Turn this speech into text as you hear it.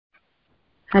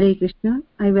Hare Krishna.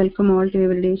 I welcome all to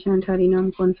Everyday Chant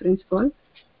Harinam conference call.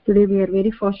 Today we are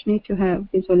very fortunate to have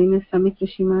His Holiness Samit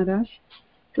Rishi Maharaj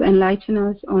to enlighten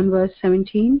us on verse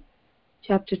 17,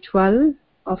 chapter 12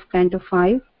 of Canto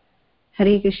 5.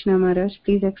 Hare Krishna Maharaj,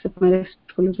 please accept my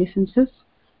respectful obeisances.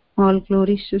 All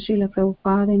glories to Srila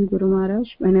Prabhupada and Guru Maharaj.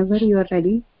 Whenever you are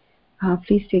ready,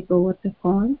 please take over the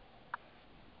call.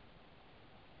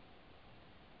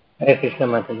 Hare Krishna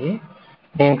Mataji.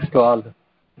 Thanks to all the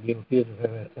devotees who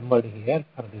have assembled here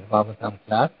for this Bhagavatam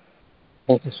class.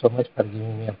 Thank you so much for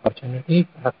giving me opportunity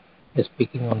for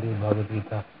speaking on this Bhagavad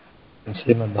Gita and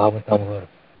Srimad Bhagavatam verse.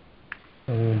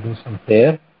 So we will do some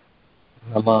prayer.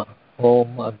 Nama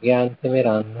Om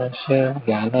Agyantimirandasya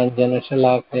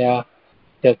Jnananjanashalakaya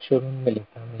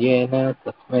Chakshurunmilitam Yena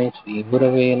Tasmai Shri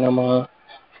Gurave Namah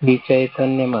Shri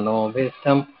Chaitanya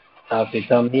Manobhishtam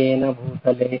Sthapitam Yena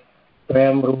Bhutale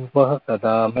Swayam Rupah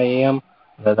Kada Mayam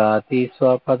Dadati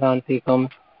Swapadantikam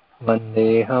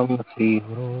Vandeham Shri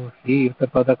Guru Shri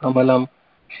Yuttapadakamalam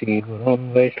Shri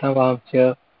Gurun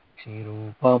Vaishnavamcha Shri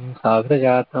Rupam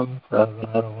Sagrajatam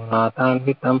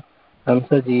Sagarunathanvitam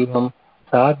Samsajivam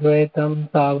Sadvaitam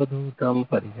Savadhutam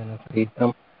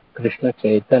Parijanasahitam Krishna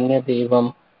Chaitanya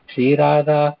Devam Shri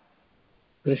Radha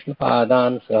Krishna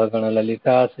Padan Sahagana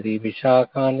Lalita Shri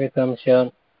Vishakhanvitam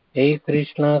Shan Hey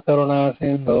Krishna Karuna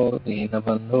Sindhu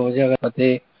Dinabandhu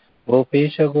Jagapate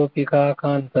Gopesha Gopika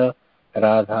Kanta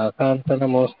Radha Kanta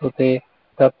Namostute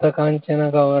Tapta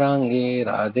Kanchana Gaurangi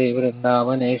Radhe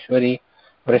Vrindavaneshwari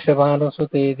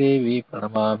Vrishabhanusute Devi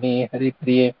Pranamami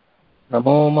Haripriye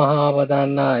Namo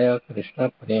Mahavadanaaya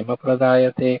Krishna Prema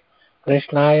Pradayate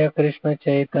Krishnaya Krishna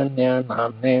Chaitanya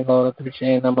Namne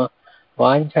Gauratrishye Nama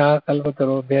Vancha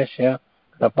Kalpatarubhyasya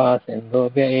Krapa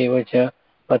Sindhubhya Eva Cha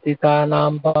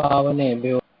Patitanam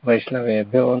Pavanebhyo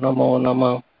Vaishnavebhyo Namo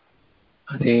Namah.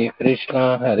 Hare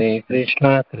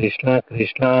Krishna Krishna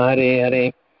Krishna Hare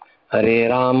Hare Hare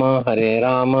Rama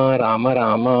Rama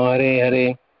Rama Hare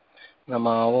Hare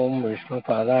Nama Om Vishnu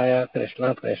Padaya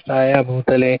Krishna Prestaya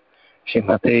Bhutale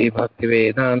Shrimate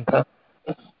Bhaktivedanta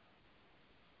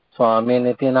Swami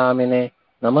Niti Namine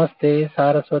Namaste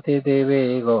Saraswati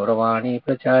Deve Gauravani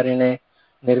Pracharine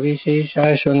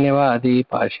Nirvishesha Shunyavadi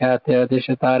Pashyatya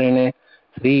Dishatarine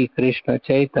Sri Krishna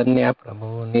Chaitanya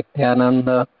Prabhu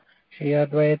Nityananda Shri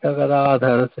Advaita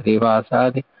Gadadhar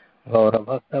Srivasadi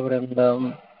Gauravakta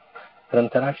Vrindam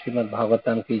Grantara Srimad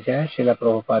Bhagavatam ki jai, Srila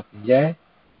Prabhupada ki jai.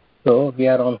 So we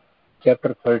are on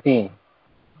chapter 13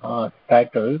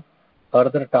 titled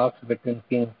Further Talks Between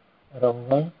King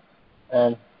Raghuvan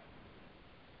and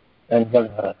Jal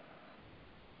Bharat.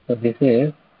 So this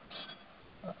is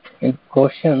in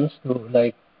questions to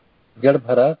like Jal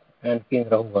Bharat and King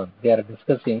Raghuvan. They are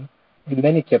discussing in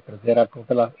many chapters. There are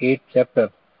total of 8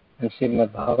 chapters in Srimad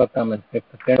Bhagavatam and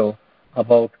chapter 10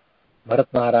 about Bharat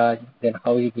Maharaj, then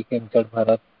how he became Jal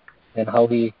Bharat, then how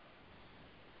he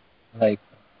like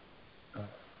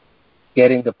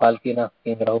carrying the palki of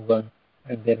King Raghuvan,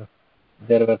 and there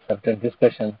were certain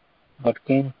discussions. But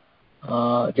King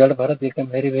Jal Bharat became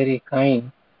very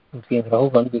kind to King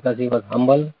Raghuvan because he was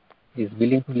humble, he is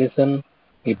willing to listen,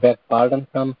 he begged pardon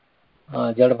from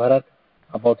Jal Bharat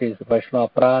about his Vaishnava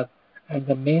aparadh, and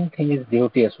the main thing is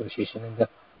devotee association. In the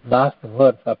last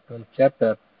verse of 12th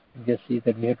chapter, you just see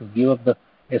that we have to give up the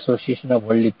association of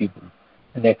worldly people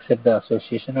and accept the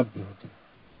association of devotee.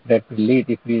 That will lead,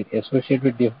 if we associate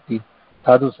with devotee,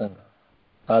 sadhu sangha.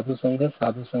 साधु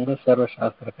संग सर्व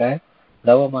शास्त्र का है,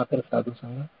 love मात्र साधु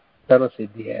संग सर्व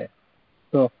सिद्धि है.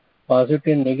 So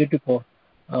positive and negative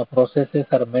processes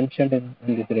are mentioned in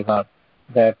this regard,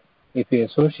 that if you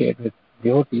associate with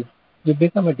devotees, you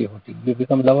become a devotee, you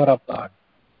become lover of God,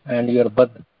 and your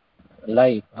baddha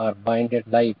life or binded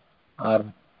life or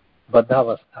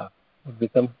baddhavastha would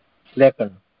become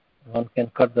slackened. One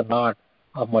can cut the knot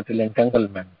of material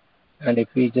entanglement. And if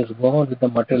we just go on with the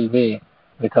material way,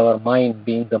 with our mind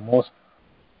being the most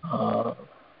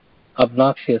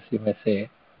obnoxious, you may say,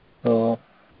 so,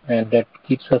 and that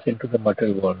keeps us into the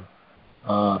material world.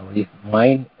 If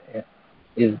mind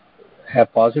is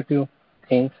have positive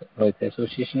things with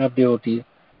association of devotees,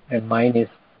 and mind is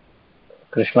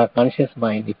Krishna conscious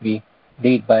mind, if we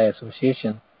lead by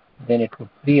association, then it would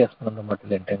free us from the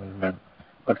material entanglement.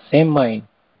 But same mind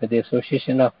with the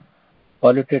association of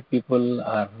polluted people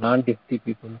or non-devotee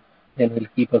people, then will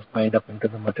keep us bind up into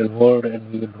the material world,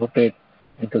 and we will rotate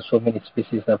into so many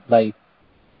species of life.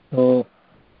 So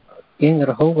King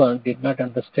Raghuvan did not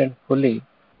understand fully.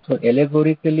 So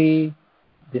allegorically,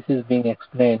 this is being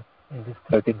explained in this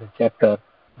 13th chapter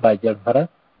by Jal Bharat,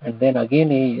 and then again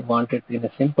he wanted in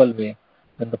a simple way.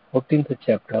 In the 14th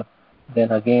chapter,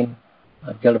 then again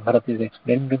Jal Bharat is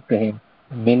explaining to him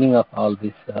meaning of all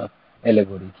these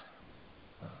allegories.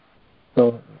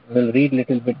 So we'll read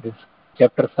little bit this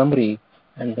chapter summary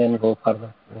and then go for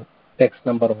the text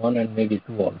number 1 and maybe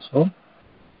 2 also.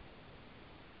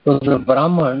 So the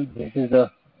Brahman, this is the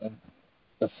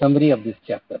summary of this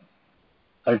chapter,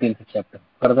 13th chapter.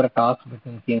 Further talks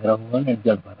between King Raghuvan and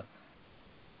Jad Bharat.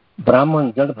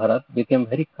 Brahman Jad Bharat became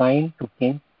very kind to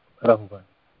King Raghuvan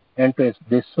and to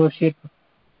dissociate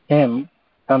him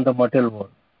from the material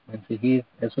world. Means he is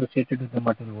associated with the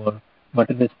material world.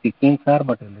 Materialistic kings are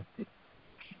materialistic.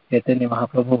 Chaitanya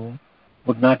Mahaprabhu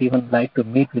would not even like to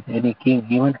meet with any king.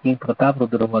 Even King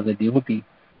Prataprudra was a devotee.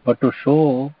 But to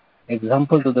show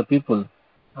example to the people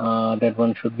that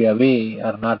one should be away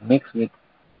or not mix with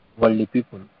worldly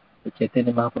people. So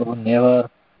Chaitanya Mahaprabhu never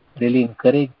really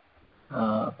encouraged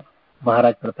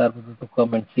Maharaj Prataprudra to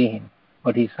come and see him.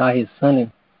 But he saw his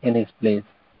son in his place.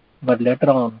 But later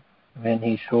on, when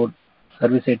he showed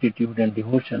service attitude and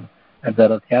devotion at the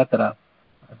Rath Yatra,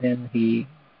 then he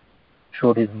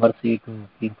showed his mercy to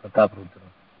King Prataprudra.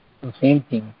 So same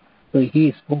thing. So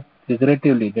he spoke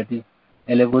figuratively, that is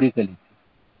allegorically.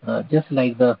 Just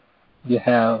like you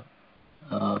have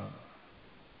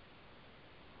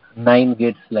 9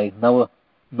 gates like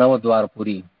Navadwar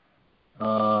Puri.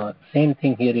 Same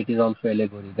thing here, it is also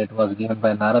allegory that was given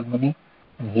by Narad Muni,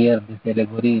 and here this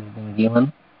allegory is being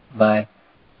given by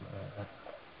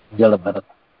Jad Bharat.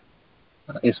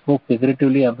 He spoke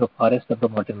figuratively of the forest of the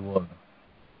material world.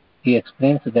 He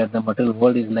explains that the material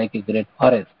world is like a great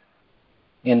forest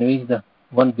in which the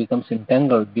one becomes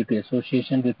entangled due to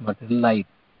association with material life.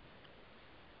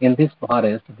 In this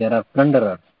forest, there are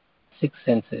plunderers, 6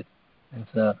 senses. And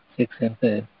so 6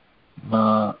 senses,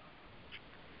 that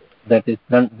is,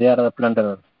 they are the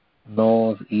plunderers: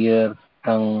 nose, ears,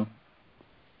 tongue,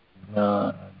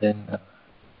 then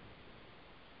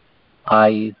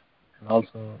eyes, and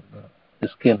also the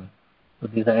skin. So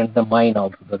these are, and the mind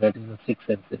also. So that is the 6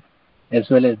 senses. As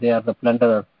well as they are the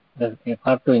plunderers. In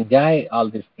order to enjoy all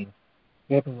these things,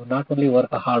 we have to not only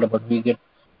work hard, but we get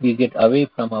away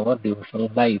from our devotional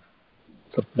life.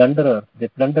 So plunderers, they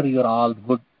plunder your all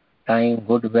good time,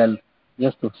 good wealth,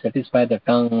 just to satisfy the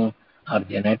tongue or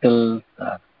genitals,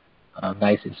 or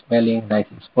nice smelling, nice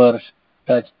spurge,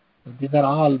 touch. So these are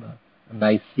all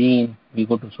nice scene. We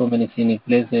go to so many scenic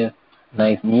places,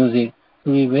 nice music.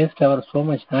 So we waste our so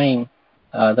much time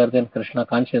other than Krishna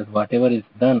conscious. Whatever is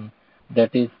done,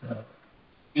 that is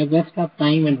a waste of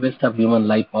time and waste of human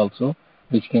life also,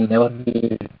 which can never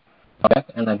be back.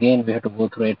 And again, we have to go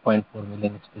through 8.4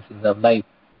 million species of life.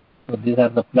 So these are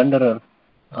the plunderers,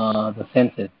 the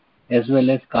senses, as well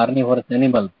as carnivorous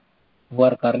animals, who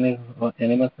are carnivorous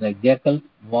animals like jackals,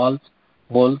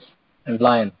 wolves, and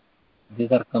lions.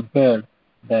 These are compared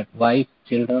that wife,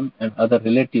 children, and other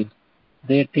relatives,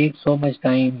 they take so much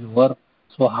time, you work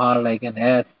so hard like an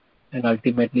ass, and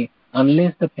ultimately,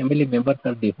 unless the family members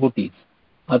are devotees,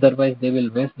 otherwise they will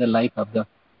waste the life of the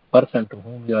person to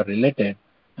whom you are related,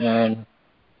 and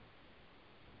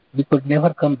we could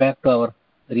never come back to our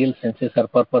real senses or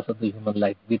purpose of the human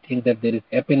life. We think that there is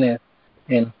happiness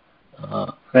in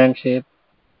friendship,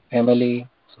 family,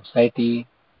 society,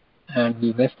 and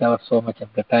we waste our so much of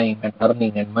the time and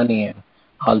earning and money and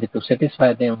all that to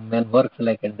satisfy them. Man works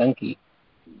like a donkey.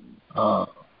 Uh,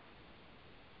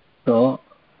 so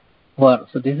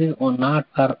this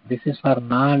is for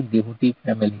non-devotee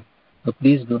family. So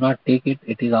please do not take it.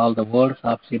 It is all the words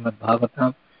of Srimad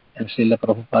Bhagavatam and Srila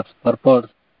Prabhupada's purport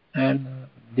and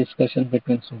discussion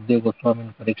between Sukdev Goswami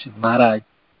and Parikshit Maharaj.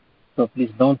 So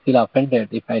please don't feel offended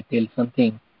if I tell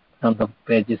something from the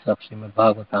pages of Srimad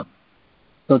Bhagavatam.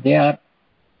 So they are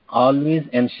always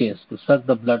anxious to suck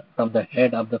the blood from the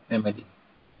head of the family.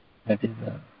 That is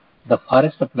the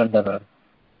forest of plunderers.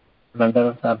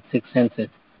 Plunderers are 6 senses,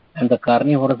 and the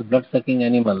carnivorous blood-sucking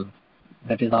animals,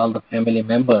 that is all the family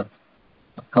members,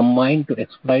 combine to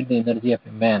exploit the energy of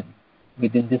a man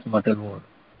within this material world.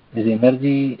 This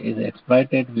energy is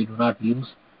exploited. We do not use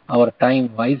our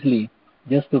time wisely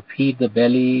just to feed the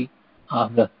belly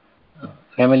of the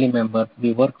family members.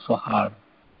 We work so hard.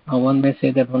 Now one may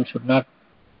say that one should not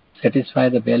satisfy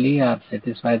the belly or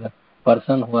satisfy the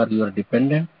person who are your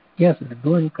dependent. Yes,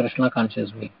 do in Krishna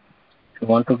conscious way. If you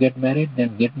want to get married,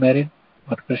 then get married,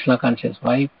 but Krishna conscious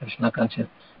wife, Krishna conscious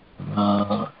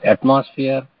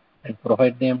atmosphere, and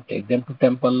provide them, take them to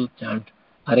temple, chant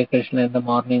Hare Krishna in the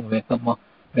morning, wake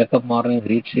up morning,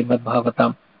 read Srimad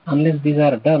Bhagavatam. Unless these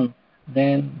are done,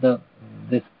 then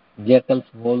this jackals,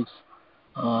 wolves,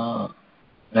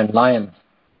 and lions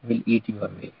will eat you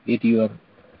away, eat your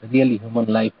really human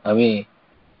life away.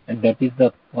 And that is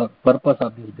the purpose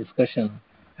of this discussion.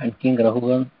 And King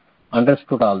Raghuvan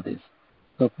understood all this.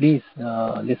 So please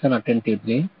listen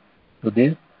attentively to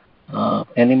this.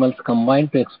 Animals combine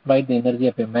to exploit the energy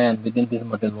of a man within this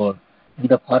material world. In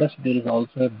the forest there is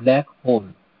also a black hole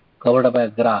covered by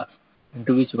grass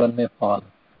into which one may fall.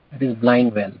 It is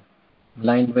blind well.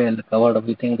 Blind well covered,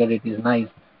 we think that it is nice,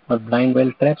 but blind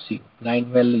well traps you.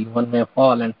 Blind well, one may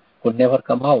fall and could never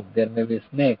come out. There may be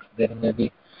snakes, there may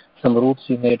be some roots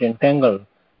you may entangle,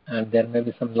 and there may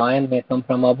be some lion may come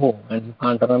from above and you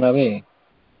can't run away.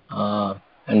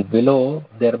 And below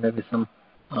there may be some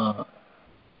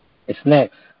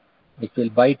snakes which will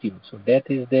bite you. So death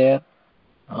is there,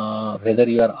 whether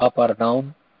you are up or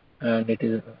down, and it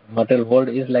is material world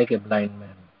is like a blind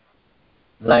man,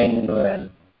 blind well.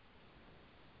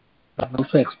 I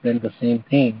also explained the same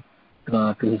thing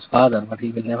to his father, but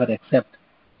he will never accept.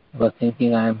 He was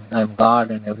thinking I'm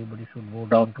God and everybody should bow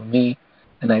down to me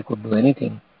and I could do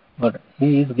anything. But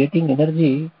he is getting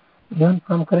energy even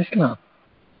from Krishna.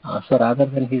 So rather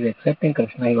than he is accepting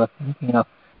Krishna, he was thinking of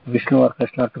Vishnu or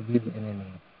Krishna to be his enemy.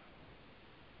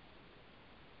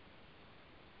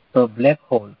 So black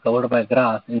hole covered by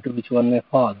grass into which one may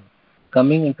fall,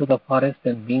 coming into the forest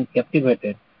and being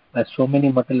captivated by so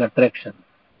many material attractions.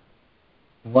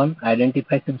 One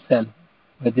identifies himself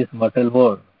with this material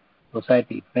world,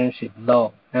 society, friendship,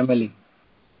 love, family.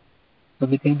 So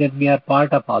we think that we are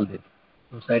part of all this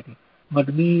society.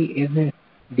 But we, as a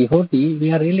devotee,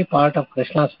 we are really part of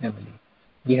Krishna's family.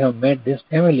 We have made this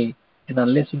family, and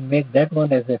unless we make that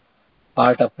one as a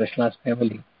part of Krishna's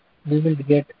family, we will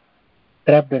get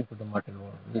trapped into the material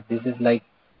world. This is like,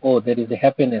 oh, there is a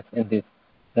happiness in this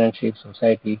friendship,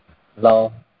 society,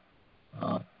 love,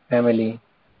 family.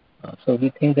 So we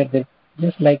think that there,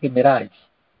 just like a mirage,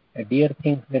 a deer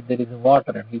thinks that there is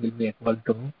water and he will be able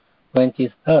to quench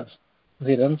his thirst. So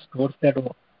he runs towards that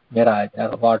mirage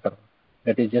or water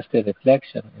that is just a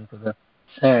reflection into the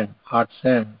sand, hard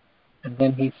sand, and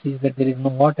then he sees that there is no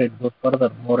water. It goes further,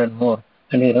 more and more,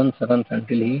 and he runs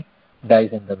until he dies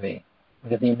in the way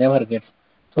because he never gets.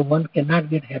 So one cannot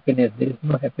get happiness. There is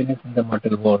no happiness in the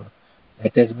material world.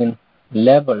 It has been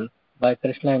labeled by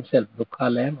Krishna himself,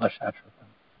 Dukhalayam Ashashvatam,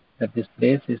 that this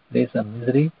place is place of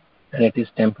misery and it is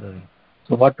temporary.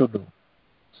 So what to do?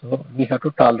 So we have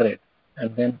to tolerate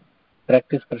and then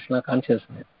practice Krishna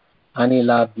consciousness. Ani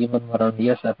Labh, Jivan Maran,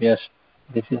 Yash Apyash,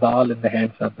 this is all in the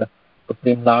hands of the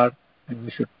Supreme Lord, and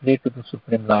we should pray to the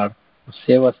Supreme Lord to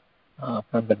save us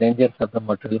from the dangers of the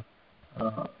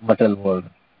material world.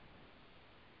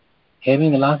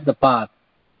 Having lost the path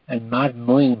and not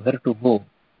knowing where to go,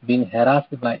 being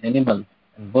harassed by animals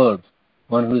and birds,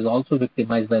 one who is also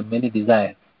victimized by many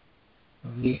desires.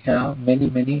 We have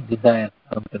many desires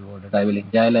from the world that I will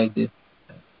enjoy like this,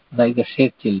 like the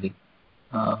Sheikh children.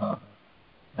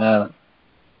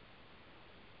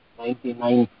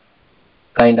 99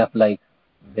 kind of like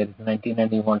there is 99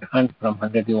 you want 100, from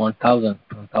 100 you want 1000,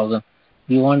 from 1000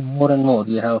 you want more and more.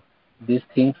 You have these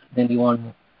things, then you want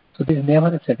more. So there is never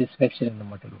a satisfaction in the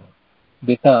material world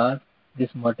because this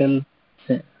material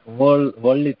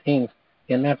worldly things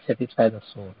cannot satisfy the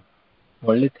soul.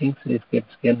 Worldly things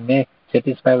can make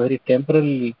satisfy very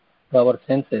temporarily to our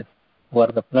senses who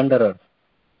are the plunderers,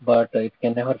 but it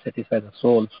can never satisfy the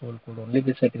soul. Soul could only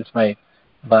be satisfied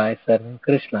by serving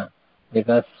Krishna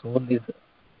because soul is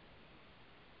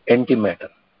antimatter.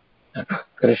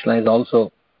 Krishna is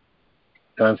also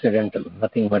transcendental,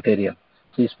 nothing material.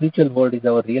 So spiritual world is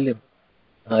our real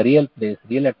place,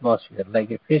 real atmosphere. Like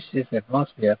a fish's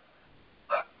atmosphere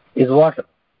is water.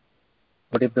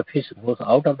 But if the fish goes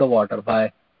out of the water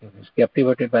is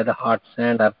captivated by the hard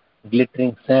sand or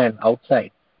glittering sand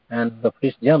outside, and the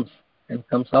fish jumps and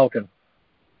comes out and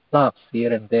flops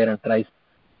here and there and tries,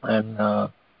 and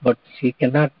but she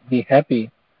cannot be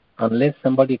happy unless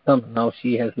somebody comes. Now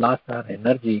she has lost her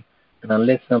energy, and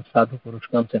unless some sadhu purush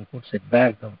comes and puts it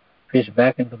back, the fish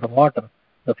back into the water,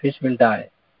 the fish will die.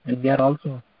 And we are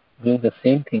also doing the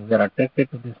same thing. We are attracted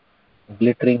to this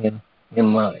glittering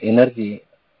energy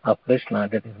of Krishna,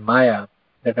 that is Maya,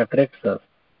 that attracts us.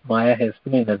 Maya has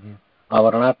two energies,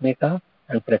 Avarnatmika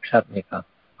and Prakshatmika.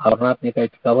 Avarnatmika,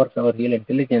 it covers our real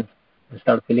intelligence. We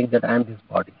start feeling that I am this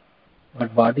body.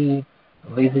 But body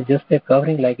is just a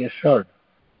covering like a shirt.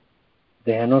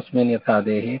 Dehanosmen yatha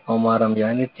dehi kaumaram ya,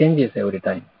 and it changes every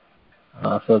time.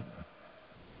 So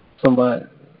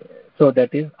that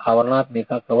is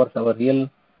Avarnatmika covers our real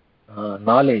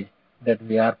knowledge that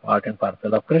we are part and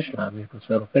parcel of Krishna. We have to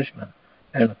serve Krishna.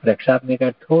 And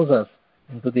Prakshatmika throws us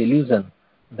into the illusion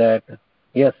that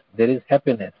yes, there is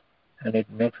happiness, and it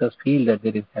makes us feel that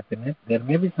there is happiness. There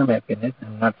may be some happiness,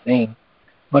 I'm not saying,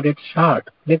 but it's short,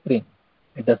 flickering.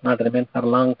 It does not remain for a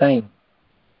long time.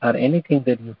 Or anything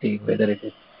that you take, whether it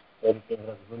is eating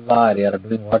rasgulla or you are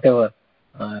doing whatever,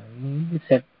 you will be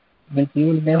set. Means you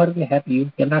will never be happy.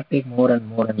 You cannot take more and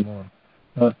more and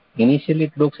more. Initially,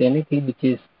 it looks anything which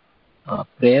is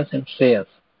prayers and shreyas.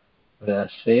 The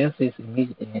shreyas is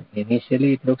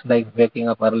initially it looks like waking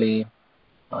up early,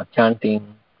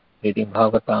 chanting, reading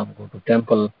Bhagavatam, go to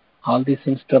temple. All these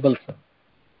seems troublesome.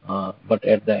 But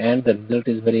at the end, the result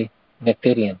is very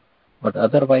nectarian. But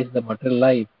otherwise, the material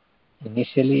life,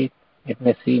 initially, it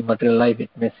may seem material life, it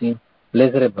may seem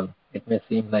pleasurable. It may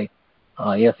seem like,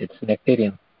 yes, it's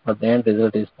nectarian, but the end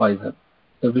result is poison.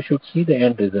 So we should see the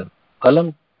end result.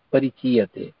 Phalam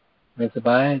parichiyate means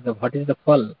by the what is the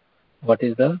phal, what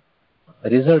is the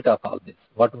result of all this,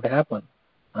 what would happen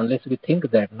unless we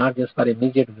think that, not just for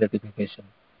immediate gratification.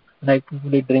 Like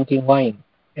people drinking wine,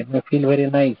 it may feel very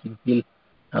nice. You feel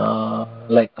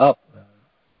like up,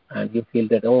 and you feel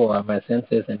that my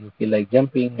senses, and you feel like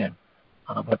jumping, and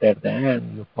but at the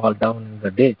end you fall down in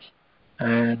the ditch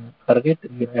and forget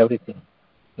everything.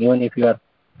 Even if you are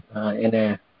in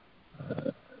a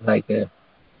like a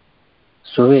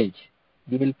sewage,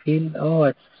 you will feel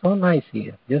it's so nice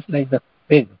here, just like the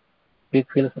pig. Pig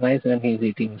feels nice when he is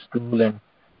eating stool and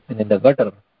in the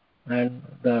gutter, and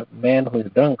the man who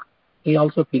is drunk, he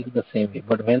also feels the same way.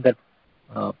 But when that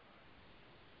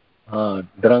uh,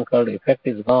 drunkard effect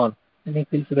is gone, then he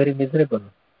feels very miserable.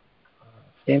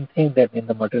 Same thing that in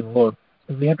the material world.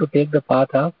 So we have to take the path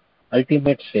of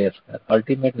ultimate shreyas,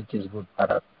 ultimate which is good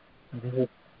for us. This is,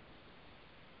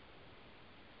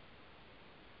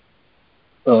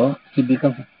 so he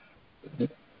becomes,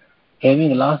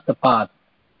 having lost the path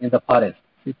in the forest.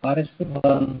 The forest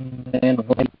one man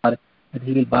goes in forest, but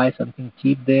he will buy something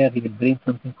cheap there, he will bring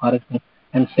something forest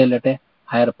and sell at a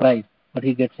higher price, but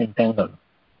he gets entangled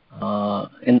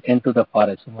into the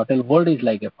forest. So material world is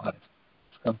like a forest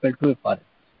compared to a forest.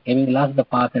 Having lost the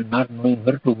path and not knowing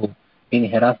where to go, being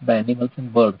harassed by animals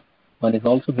and birds, one is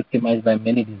also victimized by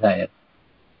many desires.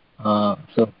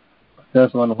 So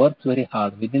thus one works very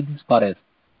hard within this forest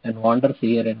and wanders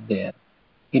here and there.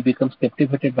 He becomes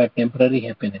captivated by temporary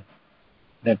happiness,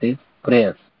 that is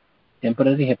prayers.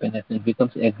 Temporary happiness, and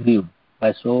becomes aggrieved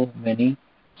by so many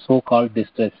so-called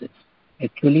distresses.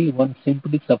 Actually, one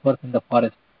simply suffers in the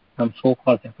forest from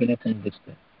so-called happiness and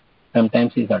distress.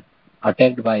 Sometimes he is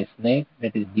attacked by a snake,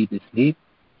 that is deep sleep,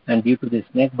 and due to the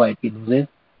snake bite he loses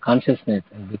consciousness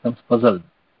and becomes puzzled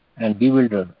and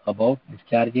bewildered about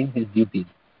discharging his duties.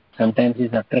 Sometimes he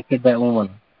is attracted by a woman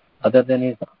other than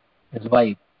his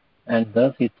wife, and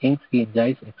thus he thinks he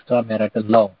enjoys extramarital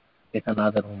love with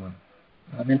another woman.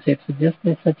 I mean, it's just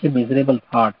such a miserable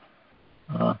thought.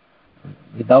 Uh,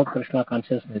 Without Krishna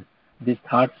consciousness, this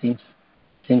thought seems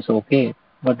okay,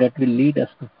 but that will lead us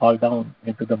to fall down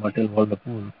into the material world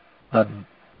pool for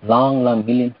long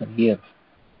millions of years.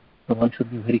 So one should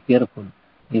be very careful.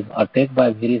 He is attacked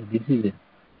by various diseases,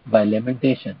 by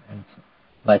lamentation, and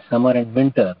by summer and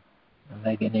winter. And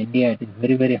like in India, it is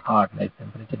very hot. Like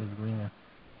temperature is going up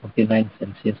 49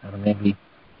 Celsius or maybe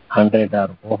 100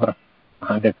 or over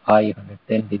 105,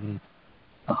 110 degrees.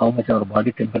 How much our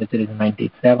body temperature is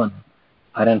 97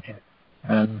 Fahrenheit,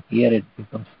 and here it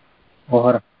becomes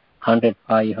over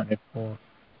 105, 104.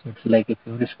 So it's like a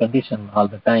feverish condition all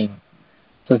the time.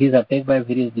 So he is attacked by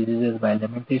various diseases by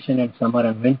lamentation and summer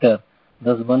and winter.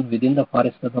 Thus one within the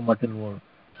forest of the material world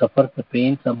suffers the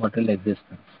pains of material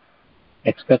existence.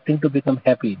 Expecting to become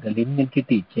happy, the living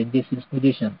entity changes his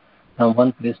position from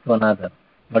one place to another.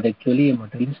 But actually a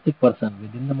materialistic person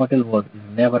within the material world is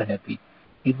never happy.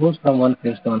 He goes from one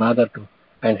place to another to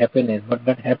find happiness, but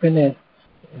that happiness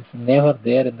is never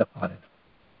there in the forest.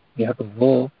 You have to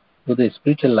go to the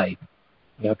spiritual life.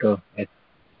 You have to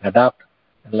adopt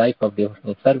a life of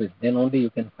devotional service. Then only you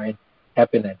can find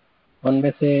happiness. One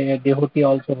may say a devotee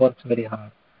also works very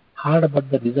hard. Hard, but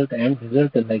the end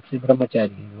result is like Sri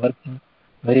Brahmachari. He is working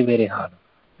very hard.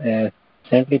 A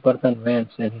saintly person went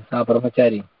and he saw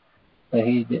Brahmachari. So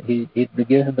he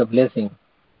gives the blessing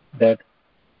that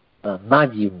na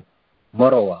jivu,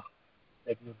 morova,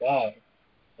 that you die,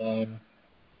 and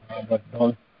but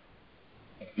don't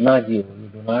na jivu, you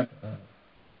do not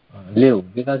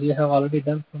live, because you have already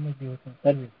done so much devotional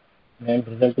service. And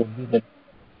result will be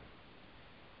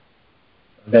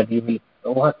that you will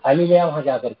वहाँ खाली गया, वहाँ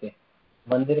जाकर के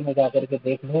मंदिर में जाकर के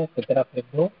देख लो, कचरा फेंक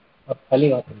दो और खाली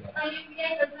वहाँ चले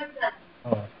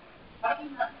जाओ.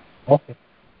 Okay.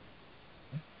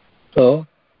 So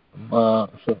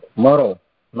tomorrow,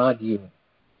 not you,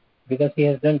 because he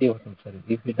has done devotional service.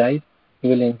 If he dies, he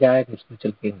will enjoy the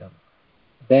spiritual kingdom.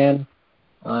 Then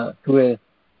to a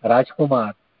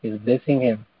Rajkumar is blessing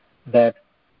him that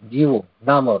Jivo,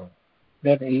 na maro,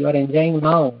 that you are enjoying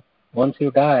now. Once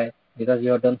you die, because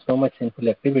you have done so much sinful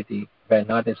activity by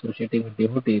not associating with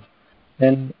devotees,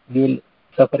 then you will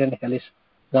suffer in hellish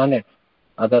planet,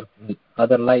 other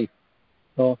other life.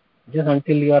 So just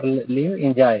until you are live,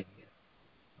 enjoy.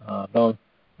 Don't.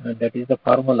 That is the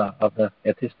formula of the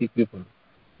atheistic people.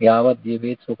 Yavat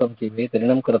jivet sukam jivet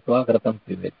rinam kratva kratam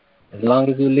pivet. As long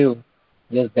as you live,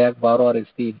 just beg, borrow or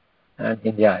steal and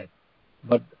enjoy.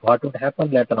 But what would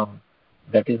happen later on?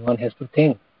 That is one has to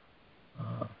think.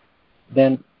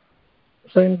 Then,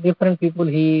 so in different people,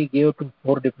 he gave to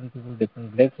 4 different people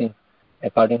different blessings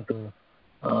according to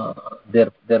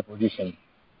their position.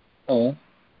 So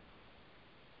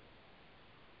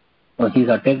he is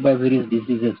attacked by various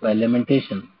diseases by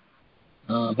lamentation.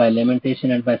 By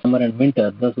lamentation and by summer and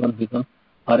winter, thus one becomes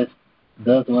forest.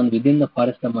 Thus one within the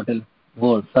forest of material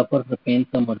world suffers the pains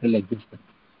of material existence.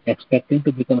 Expecting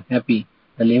to become happy,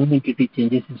 the living entity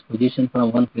changes his position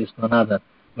from one place to another,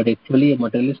 but actually a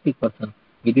materialistic person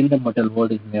within the material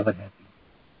world is never happy.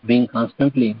 Being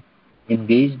constantly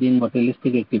engaged in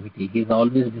materialistic activity, he is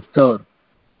always disturbed.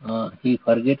 He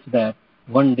forgets that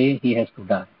one day he has to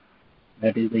die.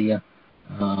 That is the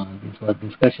this was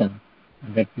discussion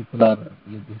that people are.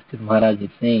 Yudhishthir Maharaj is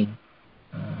saying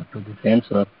to this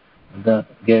answer the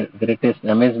greatest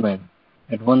amazement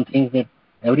that one thinks that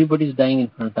everybody is dying in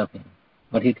front of him,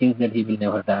 but he thinks that he will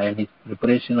never die, and his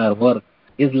preparation or work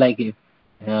is like if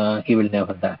he will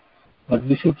never die. But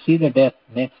we should see the death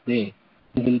next day.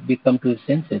 He will become to his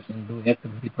senses and do act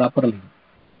very properly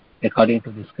according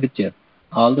to the scripture.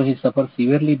 Although he suffers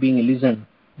severely being illusioned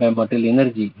by material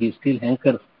energy, he still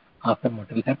hankers after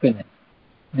material happiness.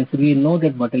 Means we know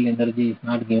that material energy is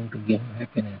not given to give him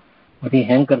happiness, but he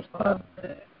hankers for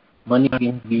that. Money is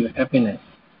given to give you happiness.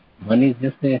 Money is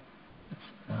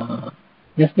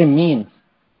just a means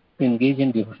to engage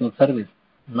in devotional service,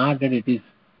 not that it is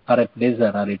for a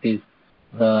pleasure or it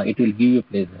will give you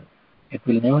pleasure. It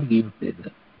will never give you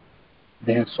pleasure.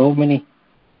 There are so many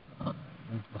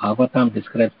Bhagavatam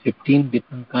describes 15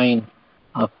 different kinds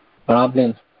of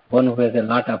problems. One who has a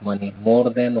lot of money, more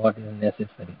than what is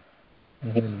necessary,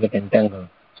 and he will get entangled.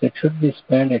 So it should be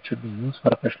spent, it should be used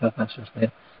for Krishna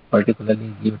consciousness,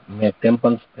 particularly make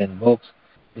temples, print books,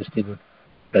 distribute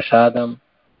prasadam,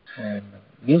 and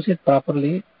use it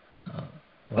properly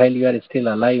while you are still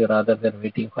alive rather than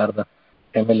waiting for the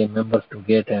family members to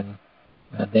get and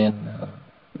then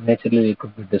naturally it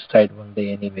could be destroyed one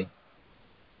day anyway.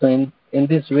 So in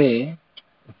this way,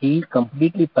 he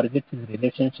completely forgets his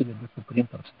relationship with the Supreme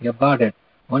Personality of Godhead.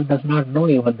 One does not know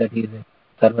even that he is a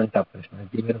servant of Krishna.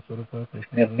 Jivira Surupa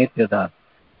Krishna Nityadar.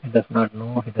 He does not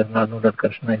know. He does not know that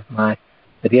Krishna is my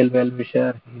real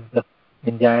well-wisher. He is the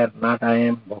enjoyer, not I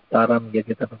am, Bhaktaram,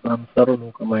 Yajitapasam,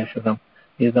 Sarvaloka Maheshwaram.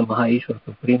 He is the Mahaishwar,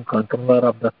 supreme controller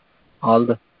of all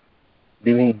the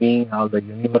living beings, all the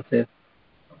universes.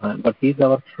 But he is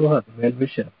our Shuhat,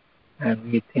 well-wisher.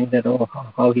 And we think that, oh,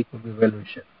 how he could be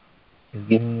well-wisher. He's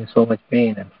giving you so much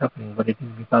pain and suffering, but it is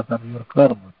because of your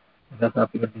karma, because of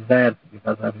your desires,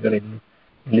 because of your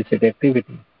illicit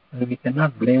activity. And we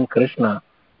cannot blame Krishna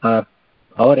or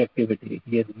our activity.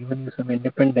 He has given you some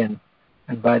independence,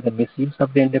 and by the misuse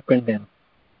of the independence,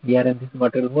 we are in this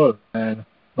material world.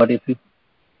 But if we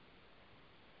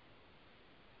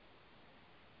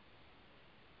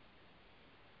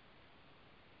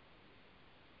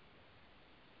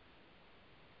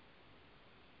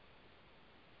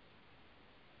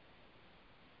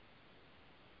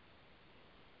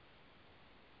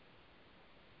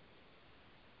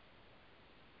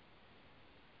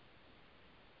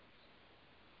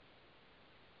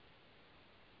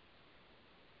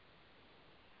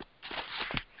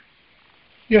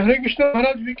Yeah, Hare Krishna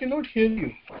Maharaj, we cannot hear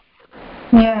you.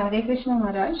 Yeah, Hare Krishna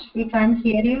Maharaj, we can't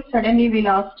hear you. Suddenly we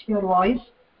lost your voice.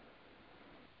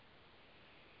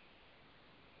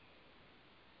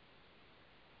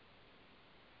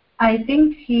 I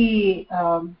think he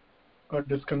Got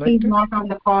disconnected. he's not on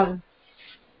the call.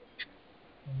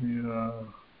 Yeah.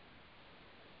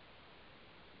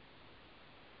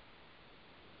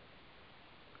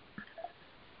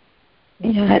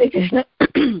 Yeah, Hare Krishna.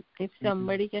 If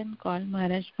somebody can call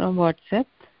Maharaj from WhatsApp,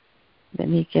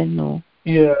 then he can know.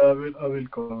 Yeah, I will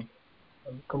call.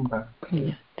 I'll come back.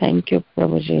 Yeah. Thank you,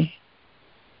 Prabhuji.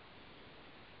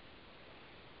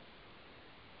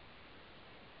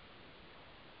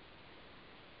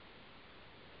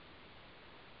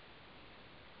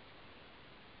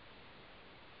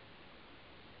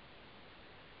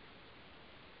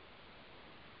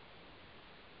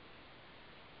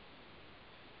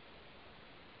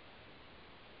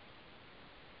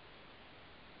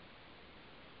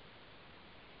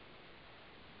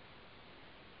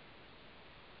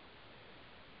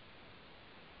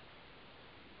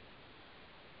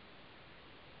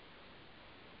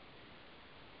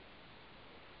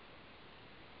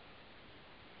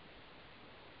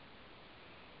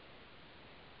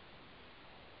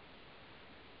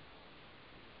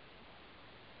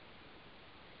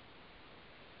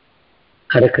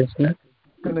 Hare Krishna.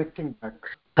 Connecting back.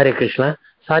 Hare Krishna.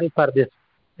 Sorry for this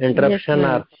interruption.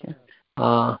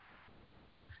 Yes,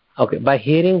 Okay, by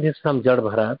hearing this from Jad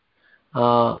Bharat,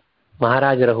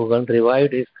 Maharaj Rahugan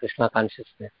revived his Krishna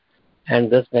consciousness and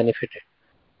thus benefited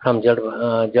from Jad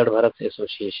Bharat's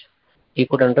association. He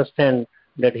could understand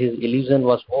that his illusion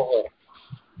was over.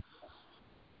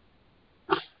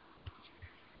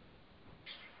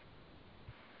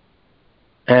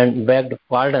 And begged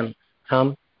pardon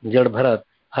from Jad Bharat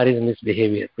for his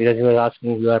misbehavior, because he was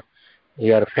asking,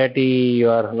 you are fatty, you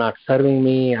are not serving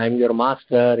me, I am your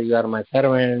master, you are my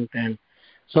servant, and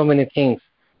so many things.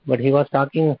 But he was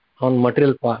talking on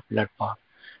material platform.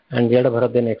 And Jad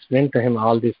Bharat then explained to him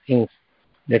all these things,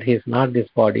 that he is not this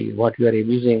body. What you are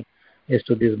abusing is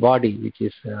to this body, which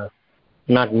is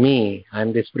not me. I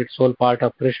am the spirit soul part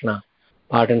of Krishna,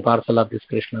 part and parcel of this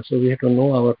Krishna. So we have to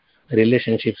know our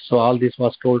relationship. So all this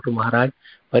was told to Maharaj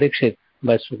Parikshit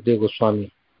by Sukdev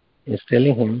Goswami. He is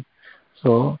telling him.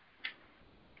 So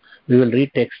we will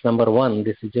read text number 1.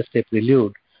 This is just a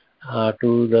prelude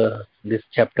to this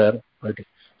chapter.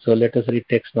 So let us read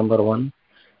text number 1.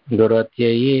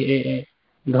 Duratyaye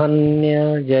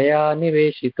dhanya jaya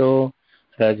niveshito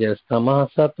rajastama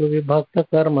sattva vibhakta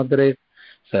karmadrik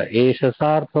sa esha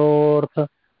sarthortha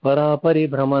para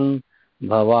paribhraman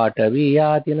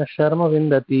bhavataviyati na sharma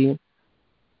vindati.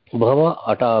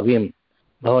 Bhavatavim,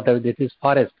 this is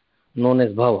forest known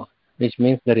as bhava, which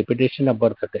means the repetition of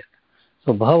birth and death.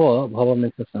 So bhava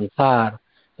means the sansar.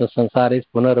 So sansar is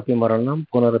punarapi maranam,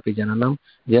 punarapi jananam,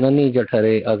 janani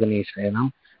jathare agni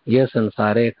shayanam, ye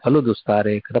sansare khalu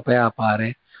dustare krapaya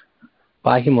pare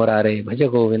pahi murare bhaja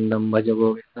govindam bhaja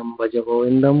govindam bhaja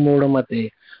govindam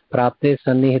mudamate prapte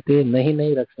sannihite nahi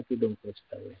rakshati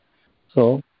dumpuchkare.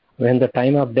 So when the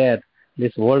time of death,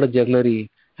 this world jugglery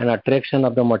and attraction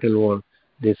of the material world,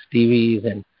 these TVs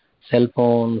and cell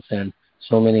phones and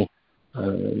so many,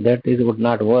 would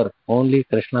not work. Only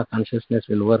Krishna consciousness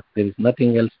will work. There is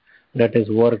nothing else that is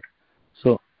worked.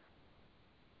 So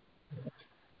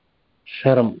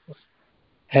Sharam,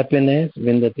 happiness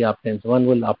Vindati obtains. One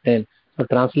will obtain. So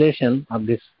translation of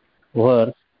this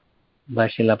verse by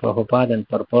Srila Prabhupada and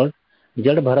purport,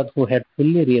 Jad Bharat, who had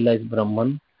fully realized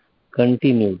Brahman,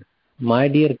 continued, my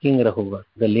dear King Raghuvar,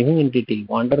 the living entity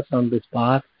wanders on this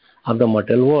path of the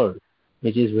material world,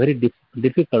 which is very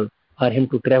difficult for him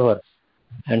to traverse,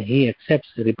 and he accepts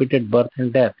repeated birth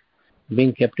and death.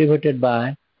 Being captivated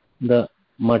by the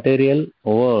material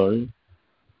world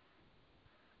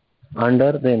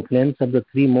under the influence of the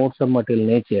three modes of material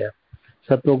nature,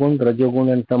 Sattvagun,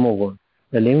 Rajogun and Tamogun,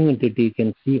 the living entity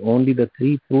can see only the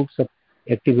three fruits of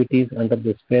activities under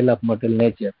the spell of material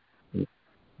nature.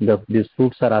 These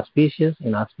fruits are auspicious,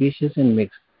 inauspicious and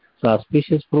mixed. So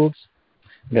auspicious fruits,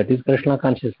 that is Krishna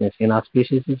consciousness.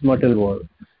 Inauspicious is material world.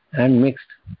 And mixed,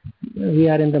 we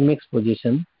are in the mixed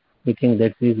position. We think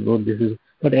that is good, this is,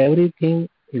 but everything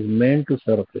is meant to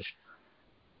serve Krishna.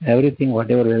 Everything,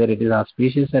 whatever, whether it is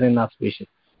auspicious or inauspicious,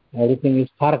 everything is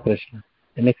for Krishna.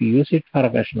 And if you use it for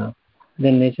Krishna,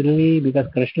 then naturally, because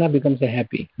Krishna becomes a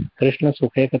happy, Krishna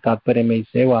Sukheka Tatparya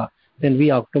Seva, then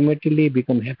we automatically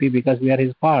become happy because we are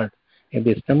his part. If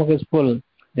the stomach is full,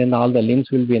 then all the limbs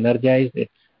will be energized,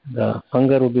 the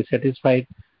hunger will be satisfied,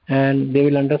 and they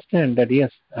will understand that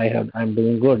yes, I am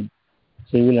doing good.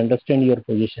 So you will understand your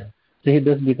position. So he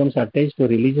thus becomes attached to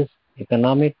religious,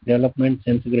 economic development,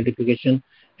 sense gratification,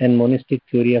 and monistic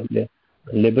theory of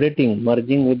liberating,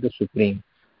 merging with the Supreme.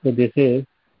 So this is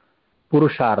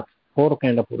Purusharth, four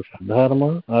kind of Purusharth: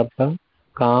 Dharma, Artha,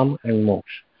 Kam, and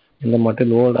Moksha. In the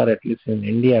material world, or at least in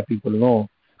India, people know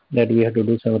that we have to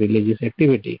do some religious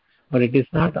activity, but it is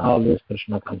not always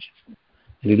Krishna consciousness.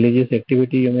 Religious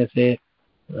activity, you may say,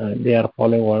 they are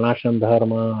following Varnashram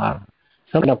Dharma or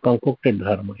some kind of concocted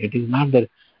Dharma. It is not the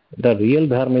real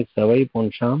Dharma is Savai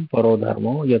Punsham Paro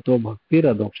Dharmo Yato Bhakti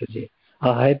Radokshaje.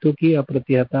 Ahetuki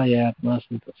Apratihata Yatma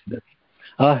Smutasiddhati.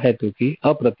 Ahetuki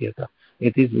Apratihata.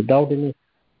 It is without any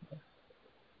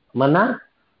mana.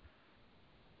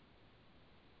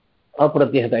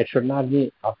 Apratihata. It should not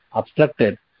be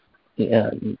obstructed,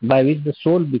 by which the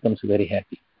soul becomes very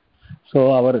happy.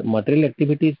 So our material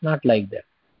activity is not like that.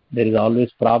 There is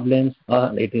always problems.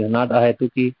 It is not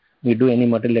ahetuki. We do any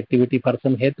material activity for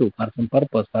some hetu, for some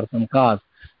purpose, for some cause.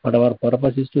 But our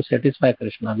purpose is to satisfy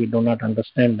Krishna. We do not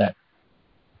understand that.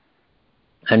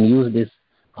 And use this,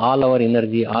 all our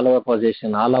energy, all our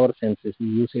possession, all our senses, we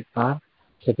use it for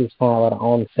satisfy our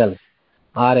own self,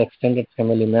 our extended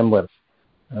family members,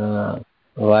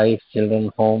 wife,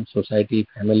 children, home, society,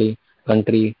 family,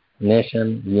 country,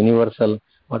 nation, universal.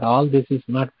 But all this is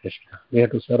not Krishna. We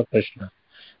have to serve Krishna.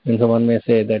 And someone may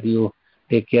say that you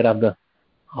take care of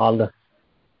all the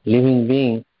living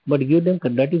being, but give them,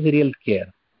 that is real care.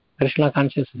 Krishna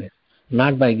consciousness,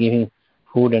 not by giving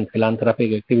food and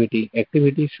philanthropic activity.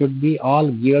 Activity should be all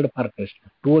geared for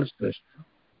Krishna, towards Krishna.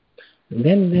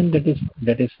 Then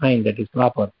that is fine, that is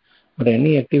proper. But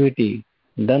any activity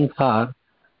done for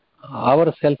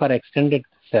ourself or extended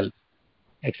self,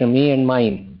 actually me and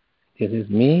mine. This is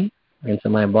me, and so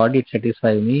my body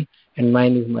satisfies me, and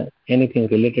mine is my, anything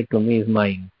related to me is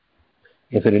mine.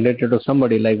 If related to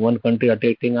somebody, like one country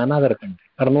attacking another country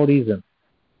for no reason,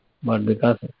 but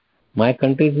because my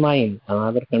country is mine,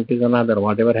 another country is another,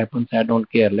 whatever happens I don't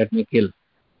care, let me kill.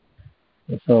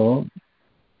 So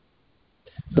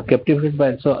captivated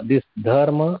by, so this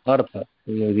dharma, artha,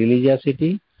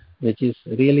 religiosity, which is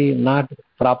really not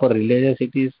proper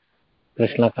religiosity, is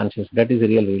Krishna consciousness. That is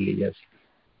real religiosity.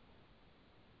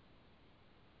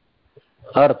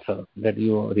 Artha, that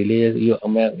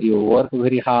you work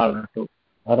very hard to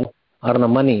earn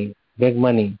money, beg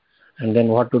money, and then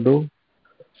what to do?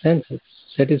 Senses,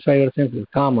 satisfy your senses,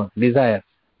 kama, desire,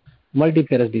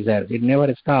 multifarious desires. It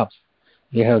never stops.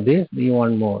 You have this, you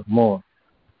want more.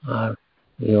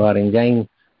 You are enjoying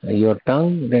your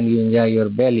tongue, then you enjoy your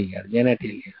belly or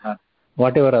genitalia or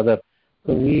whatever other.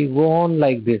 So we go on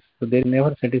like this. So there is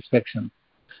never satisfaction.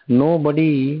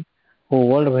 Nobody who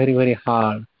worked very, very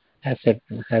hard has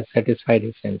satisfied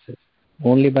his senses.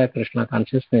 Only by Krishna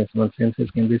consciousness one's senses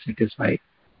can be satisfied,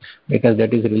 because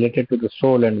that is related to the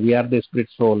soul, and we are the spirit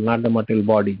soul, not the material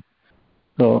body.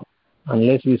 So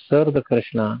unless we serve the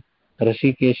Krishna,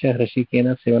 Rashikesha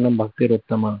Rashikena Sevanam Bhakti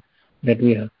Uttama, that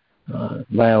we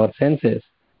by our senses,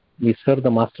 we serve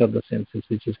the master of the senses,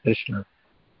 which is Krishna.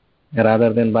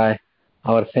 Rather than by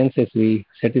our senses, we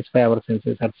satisfy our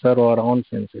senses or serve our own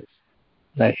senses.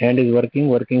 The hand is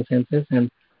working senses,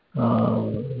 and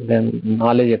then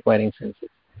knowledge acquiring senses,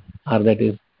 or that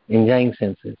is enjoying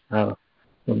senses. So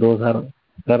those are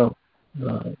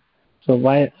so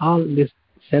by all these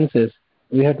senses,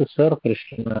 we have to serve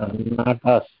Krishna, not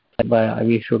us.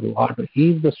 We should what?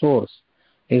 He is the source.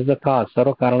 He is the cause.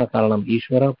 Sarva Karana Karanam.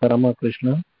 Ishvara Parama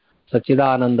Krishna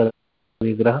Sachidananda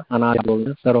Vigraha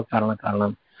Anada Sarva Karana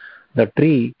Karanam. The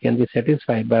tree can be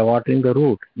satisfied by watering the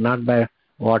root, not by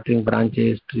watering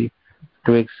branches,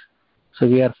 twigs. So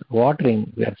we are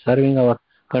watering, we are serving our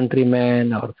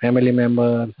countrymen, our family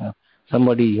members,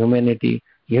 somebody,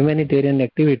 humanitarian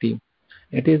activity.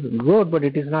 It is good, but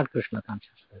it is not Krishna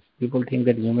consciousness. People think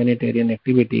that humanitarian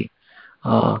activity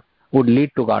would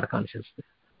lead to God consciousness.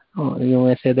 You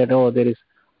may say that, there is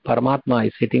Paramatma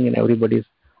is sitting in everybody's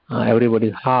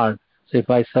heart. So if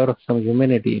I serve some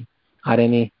humanity, or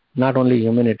any, not only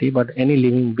humanity, but any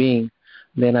living being,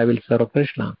 then I will serve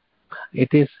Krishna. It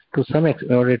is to some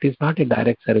extent, or it is not a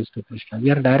direct service to Krishna.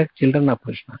 We are direct children of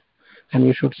Krishna, and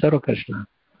we should serve Krishna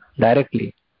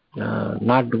directly,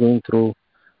 not going through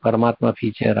Paramatma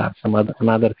feature or some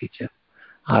another feature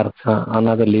or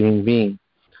another living being.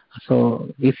 So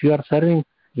if you are serving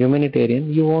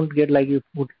humanitarian, you won't get, like you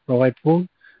provide food,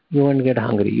 you won't get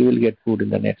hungry. You will get food in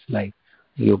the next life.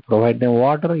 You provide them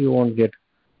water, you won't get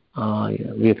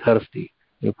be thirsty.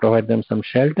 You provide them some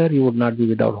shelter, you would not be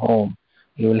without home.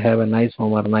 You will have a nice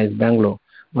home or nice bungalow.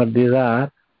 But these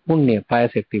are punya,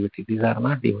 pious activity. These are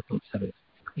not devotional service.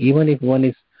 Even if one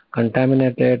is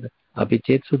contaminated,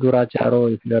 apichetsu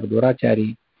duracharo, if you are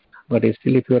durachari, but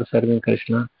still if you are serving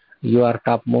Krishna, you are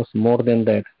topmost more than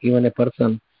that. Even a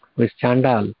person who is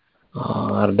chandal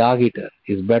or dog eater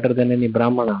is better than any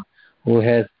brahmana who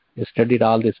has studied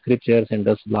all the scriptures and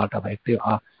does a lot of active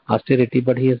austerity,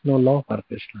 but he has no love for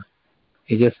Krishna.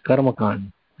 He just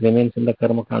karmakand, remains in the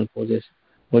karmakand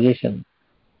position.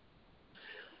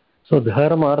 So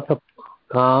dharma, artha,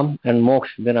 kam and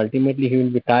moksha, then ultimately he will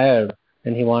be tired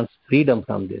and he wants freedom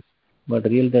from this. But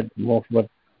real that moksha, but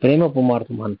prema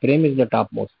pumarthaman, prema is the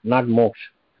topmost, not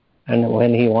moksha. And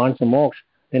when he wants a moksha,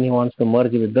 then he wants to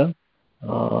merge with the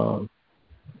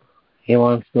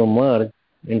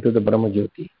into the Brahma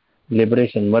Jyoti,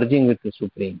 liberation, merging with the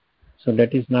Supreme. So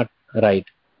that is not right.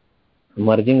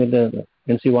 Merging with the,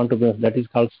 since you want to be, that is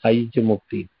called Saija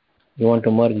Mukti. You want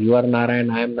to merge, you are Narayan,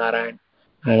 I am Narayan,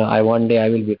 and one day I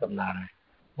will become Narayan.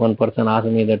 One person asked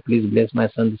me that, please bless my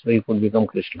son so he could become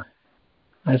Krishna.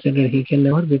 I said that he can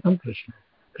never become Krishna.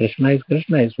 Krishna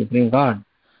is Supreme God.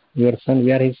 Your son,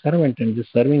 we are his servant, and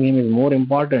just serving him is more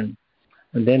important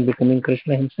than becoming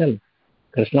Krishna himself.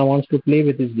 Krishna wants to play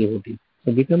with his devotee.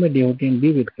 So become a devotee and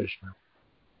be with Krishna.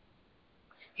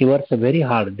 He works very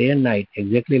hard, day and night,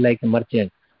 exactly like a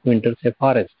merchant who enters a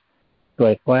forest to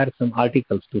acquire some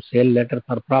articles to sell later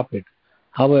for profit.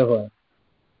 However,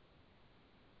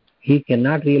 he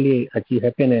cannot really achieve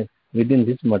happiness within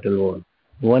this material world.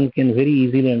 one can very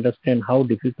easily understand how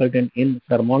difficult and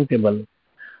insurmountable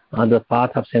the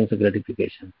path of sense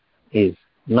gratification is.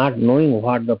 Not knowing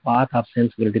what the path of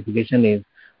sense gratification is,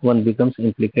 one becomes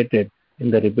implicated in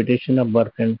the repetition of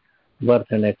birth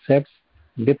and accepts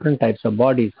different types of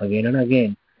bodies again and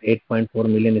again, 8.4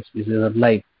 million species of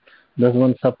life. Thus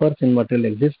one suffers in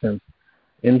material existence.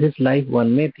 In this life,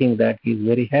 one may think that he is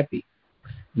very happy,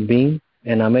 being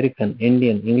an American,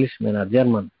 Indian, Englishman or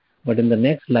German, but in the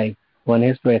next life, one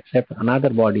has to accept another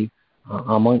body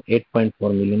among 8.4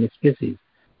 million species.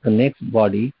 The next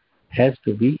body has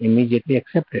to be immediately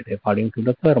accepted according to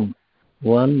the karma.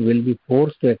 One will be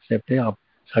forced to accept a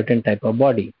certain type of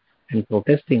body, and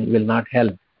protesting will not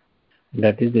help.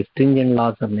 That is the stringent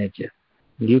laws of nature.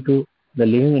 Due to the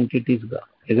living entity's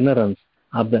ignorance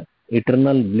of the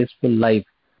eternal blissful life,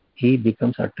 he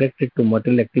becomes attracted to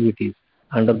material activities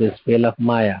under the spell of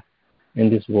Maya in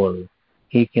this world.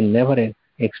 He can never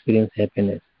experience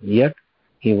happiness, yet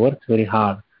he works very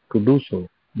hard to do so.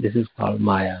 This is called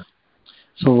Maya.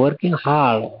 So working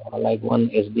hard, like one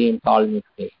SDM called me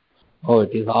today, oh,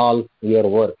 it is all your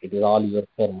work, it is all your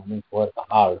karma, means work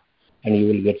hard and you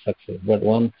will get success. But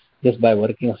one, just by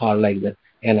working hard like that,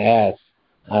 an ass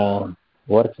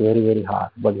works very, very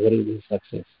hard, but very little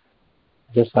success,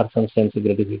 just for some sense of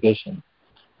gratification.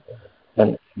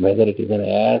 And whether it is an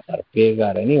ass or pig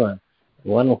or anyone,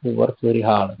 one who works very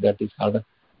hard, that is called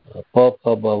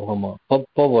pa-pa-ba-hama, pa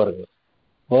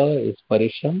is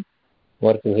parishram,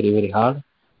 work very, very hard.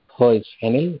 Pa is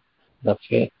fennel, the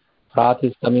froth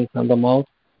is coming from the mouth,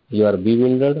 you are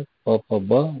bewildered,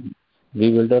 pa-pa-ba,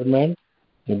 bewilderment,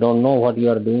 you don't know what you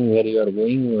are doing, where you are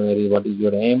going, what is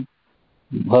your aim.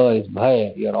 Bha is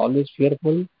bhaya, you are always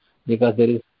fearful because there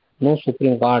is no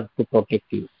supreme God to protect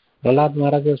you. Prahlad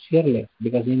Maharaj was fearless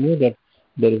because he knew that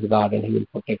there is God and he will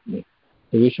protect me.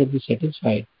 So we should be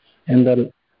satisfied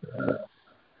and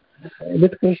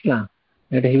with Krishna,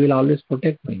 that he will always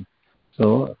protect me.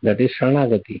 So that is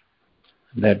Sharanagati,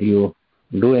 that you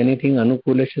do anything,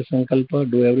 Anukulesha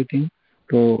Sankalpa, do everything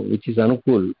to which is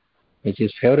Anukul, which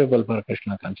is favorable for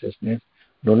Krishna consciousness.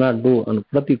 Do not do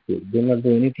Pratikul, do not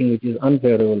do anything which is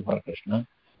unfavorable for Krishna.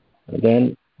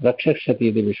 Then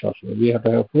Rakshakshati Vishwasa. We have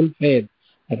to have full faith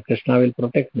that Krishna will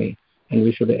protect me, and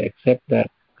we should accept that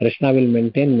Krishna will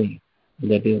maintain me.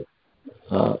 That is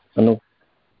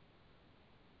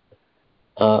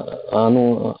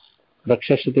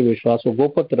Rakshakshati Vishwasa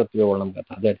Gopatratva Varnam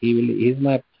Katha, that he is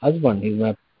my husband, he is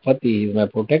my pati, he is my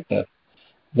protector.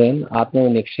 Then Atma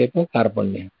Nikshepa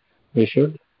Karpanya. We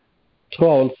should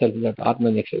throw ourselves at Atma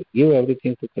Nikshepa, give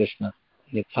everything to Krishna.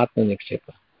 It's Atma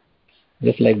Nikshepa.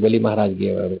 Just like Bali Maharaj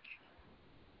gave everything.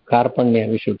 Karpanya,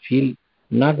 we should feel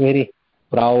not very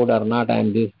proud or not, I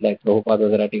am this, like Prabhupada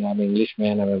was writing, I am an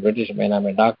Englishman, I am a British man, I am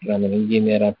a doctor, I am an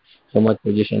engineer, I have so much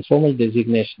position, so much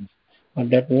designations. But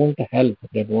that won't help,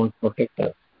 that won't protect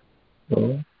us.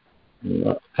 So,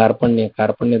 Karpanya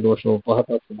dosha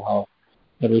upahata subhava,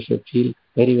 that we should feel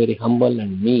very, very humble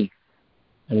and meek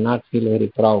and not feel very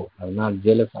proud or not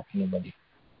jealous of anybody.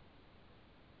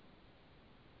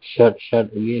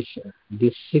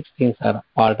 These 6 things are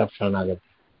part of Sharanagati.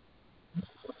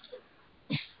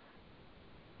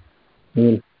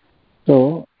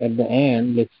 So at the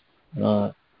end, let's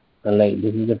like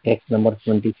this is the text number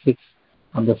 26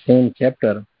 of the same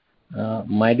chapter.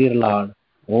 My dear Lord,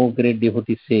 O great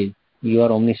devotee, say you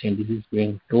are omniscient. This is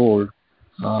being told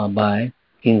by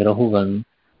King Rahugan.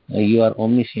 You are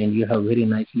omniscient. You have very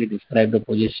nicely described the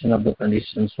position of the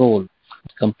conditioned soul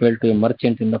compared to a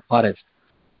merchant in the forest.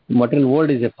 The material world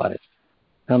is a forest.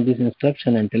 From this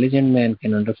instruction, an intelligent man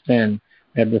can understand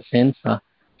that the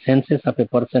senses of a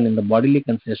person in the bodily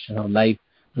conception of life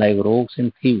like rogues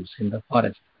and thieves in the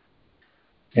forest.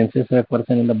 Senses of a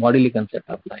person in the bodily concept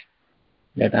of life.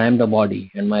 That I am the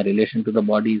body and my relation to the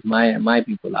body is my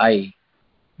people, I,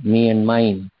 me and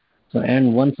mine. So,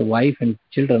 and one's wife and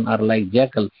children are like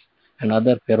jackals and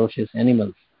other ferocious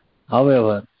animals.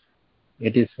 However,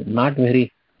 it is not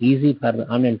very easy for the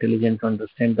unintelligent to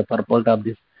understand the purport of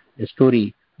this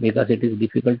story because it is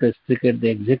difficult to explicate the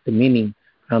exact meaning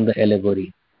from the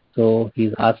allegory. So he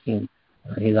is asking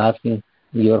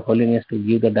Your Holiness to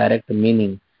give the direct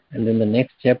meaning, and then the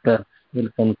next chapter will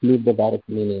conclude the direct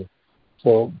meaning.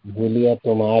 So Bhuliya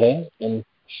Tumhare and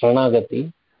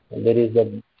Sharanagati, there is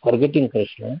the forgetting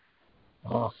Krishna,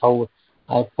 how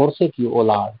I forsake you, O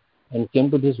Lord, and came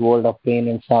to this world of pain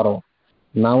and sorrow.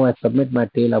 Now I submit my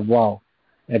tail of vow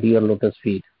at your lotus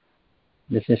feet.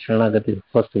 This is Sharanagati's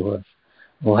first verse.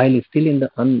 While still in the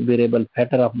unbearable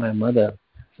fetter of my mother,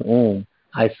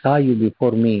 I saw you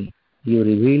before me. You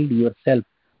revealed yourself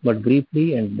but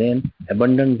briefly and then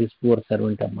abandoned this poor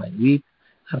servant of mine. Weak,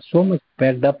 are so much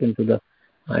packed up into the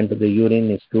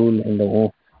urine, stool, in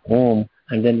the home,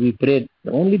 and then we pray.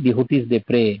 Only devotees they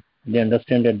pray. They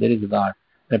understand that there is God.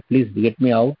 That please get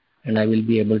me out, and I will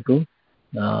be able to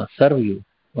serve you.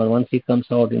 But once he comes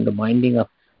out in the binding of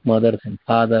mothers and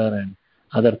father and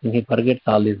other things, he forgets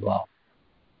all this vow.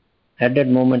 At that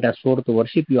moment, I swore to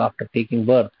worship you after taking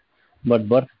birth, but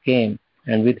birth came,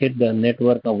 and with it the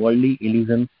network of worldly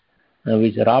illusions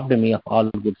which robbed me of all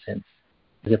good sense.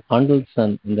 As a fondled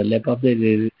son in the lap of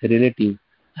the relative,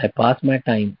 I passed my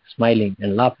time smiling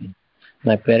and laughing.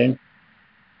 My parents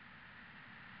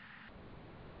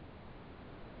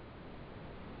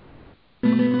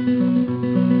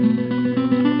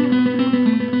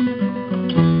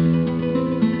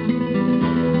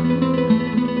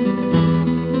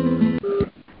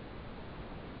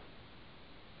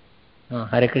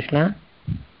Hare Krishna.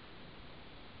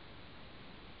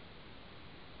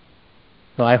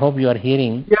 So I hope you are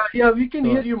hearing. Yeah, we can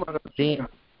hear you, Maharaj.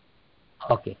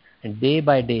 Okay. And day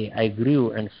by day I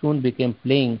grew and soon became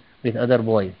playing with other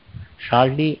boys.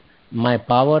 Shortly my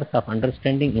powers of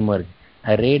understanding emerged.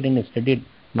 I read and studied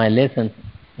my lessons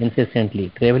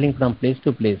incessantly, traveling from place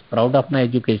to place, proud of my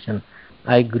education.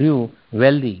 I grew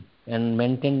wealthy and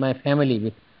maintained my family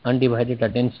with undivided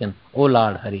attention. O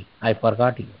Lord Hari, I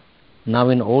forgot you. Now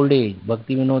in old age,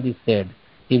 Bhaktivinoda said,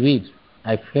 he weeps,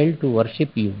 I failed to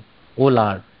worship you, O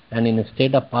Lord, and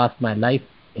instead of pass my life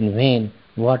in vain,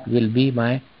 what will be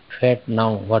my fate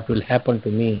now? What will happen to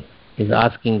me? He is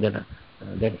asking that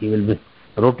he will be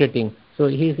rotating. So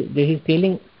he is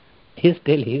telling, he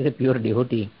is a pure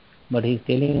devotee, but he is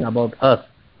telling about us.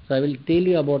 So I will tell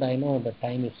you about, I know the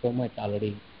time is so much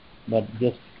already, but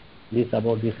just this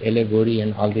about this allegory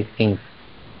and all these things.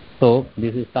 So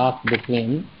this is talk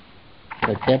between,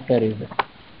 the chapter is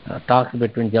talks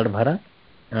between Jad Bharat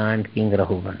and King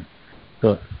Rahugan.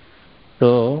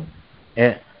 So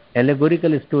a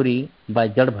allegorical story by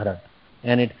Jad Bharat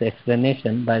and its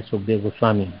explanation by Sukdev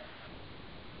Goswami.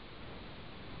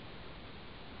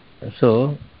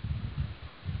 So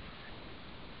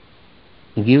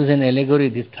gives an allegory,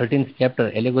 this 13th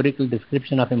chapter, allegorical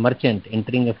description of a merchant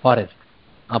entering a forest.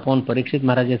 Upon Parikshit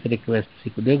Maharaj's request,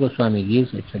 Sukdev Goswami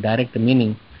gives its direct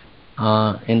meaning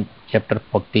in chapter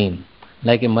 14.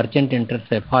 Like a merchant enters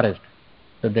a forest,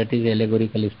 so that is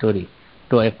allegorical story,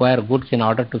 to acquire goods in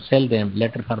order to sell them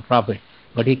later for profit,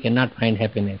 but he cannot find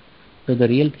happiness. So the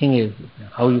real thing is,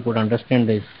 how you could understand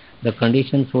this, the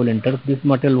conditioned soul enters this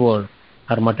material world,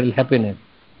 or material happiness.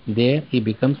 There he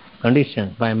becomes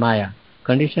conditioned by Maya.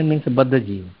 Condition means Baddha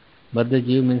Jeev. Baddha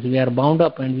Jeev means we are bound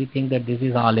up and we think that this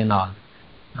is all in all.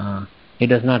 He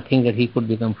does not think that he could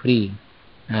become free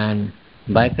and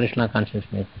by Krishna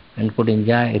consciousness and could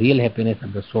enjoy real happiness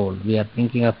of the soul. We are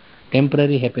thinking of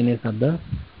temporary happiness of the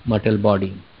material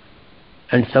body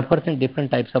and suffers in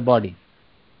different types of bodies.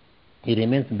 He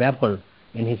remains baffled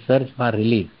in his search for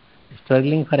relief,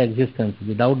 struggling for existence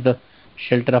without the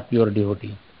shelter of pure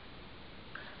devotee.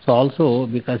 So also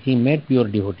because he made pure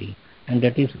devotee, and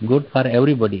that is good for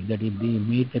everybody, that if they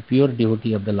meet a pure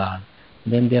devotee of the Lord,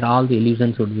 then there all the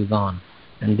illusions would be gone,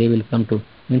 and they will come to,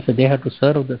 means they have to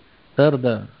serve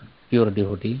the pure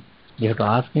devotee. They have to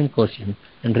ask him questions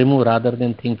and remove, rather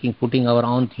than thinking, putting our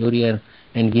own theory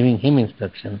and giving him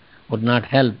instruction would not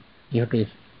help. You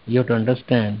have to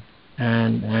understand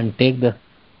and take the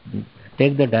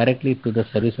directly to the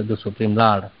service of the Supreme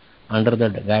Lord under the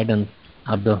guidance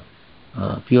of the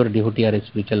pure devotee or a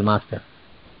spiritual master.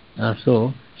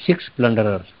 So 6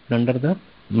 plunderers plunder the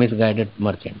misguided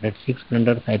merchant. That 6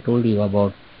 plunderers I told you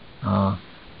about,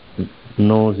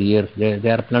 nose, ears, they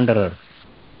are plunderers.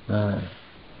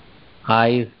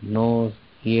 Eyes, nose,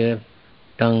 ears,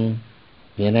 tongue,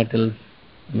 genitals,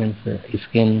 means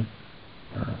skin.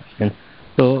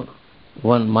 So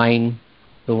one mind.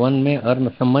 So one may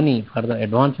earn some money for the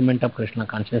advancement of Krishna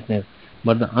consciousness,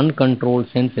 but the uncontrolled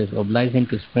senses oblige him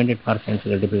to spend it for sense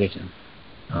gratification.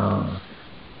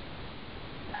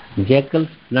 Jackals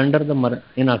plunder the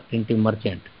inattentive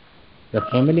merchant. The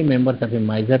family members of a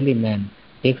miserly man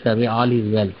takes away all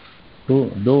his wealth,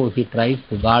 though he tries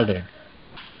to guard it.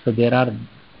 So there are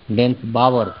dense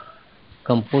bowers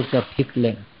composed of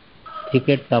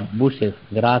thickets of bushes,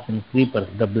 grass and creepers,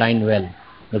 the blind well.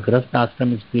 The Grahastha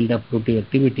ashram is filled of fruitive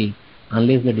activity.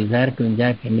 Unless the desire to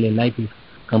enjoy family life is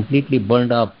completely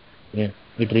burned up, it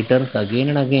returns again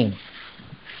and again.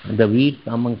 The weeds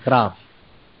among crops.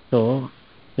 So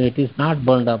it is not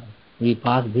burned up. We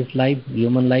pass this life,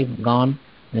 human life, gone,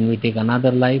 then we take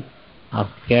another life of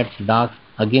cats, dogs,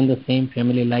 again the same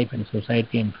family life and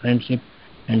society and friendship,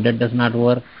 and that does not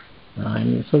work.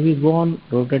 And so we go on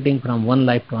rotating from one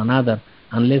life to another,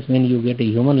 unless when you get a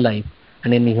human life,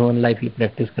 and in human life you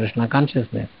practice Krishna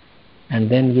consciousness, and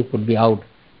then you could be out.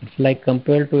 It's like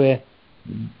compared to a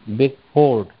big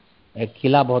fort, a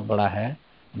किला बहुत बड़ा है,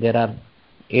 there are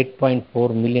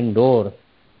 8.4 million doors,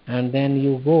 and then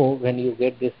you go, when you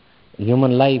get this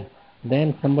human life,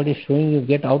 then somebody showing you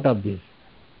get out of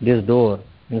this door,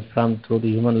 means from through the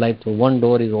human life, through one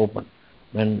door is open,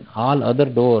 when all other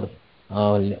doors,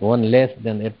 one less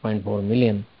than 8.4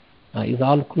 million, is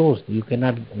all closed. You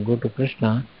cannot go to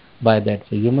Krishna by that.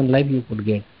 So human life you could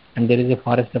get, and there is a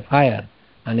forest of fire,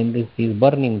 and in this he is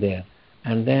burning there,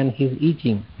 and then he is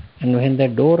itching, and when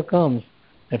that door comes,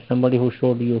 that somebody who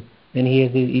showed you, then he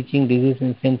has his itching, disease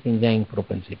and sense enjoying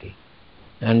propensity,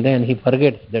 and then he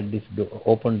forgets that this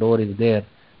open door is there.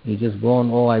 He just go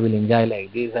on, oh, I will enjoy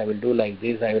like this, I will do like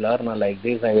this, I will earn like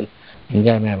this, I will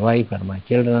enjoy my wife or my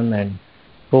children and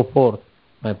so forth,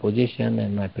 my position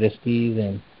and my prestige,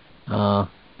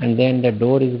 and then the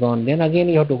door is gone. Then again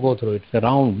you have to go through. It's a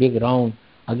round, big round,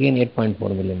 again 8.4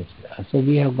 million. So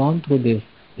we have gone through this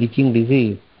itching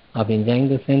disease of enjoying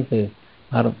the senses,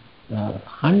 or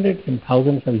hundreds and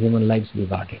thousands of human lives we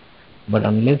got it. But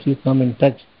unless you come in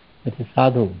touch with a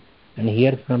sadhu and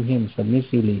hear from him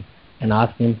submissively and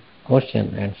ask him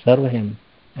question and serve him,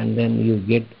 and then you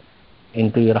get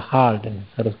into your heart and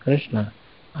serve Krishna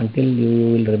until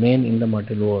you will remain in the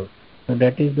material world. So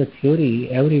that is the theory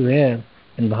everywhere,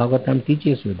 and Bhagavatam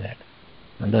teaches you that.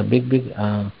 And the big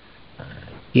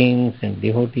kings and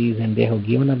devotees, and they have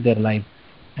given up their life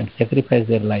and sacrificed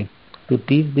their life to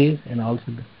teach this, and also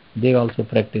they also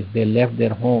practice. They left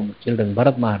their home, children.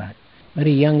 Bharat Maharaj,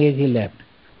 very young age he left,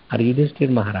 or Yudhishthir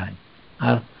Maharaj,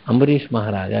 or Ambarish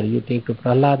Maharaj, or you take to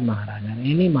Prahlad Maharaj, or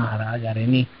any Maharaj, or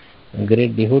any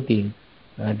great devotee,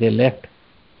 they left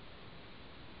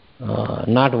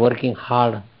not working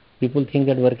hard. People think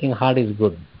that working hard is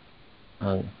good.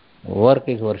 Work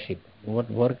is worship.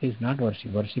 What work is not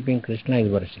worship. Worshipping Krishna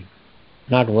is worship.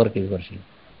 Not work is worship.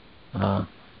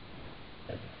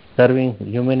 Serving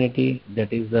humanity,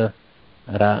 that is the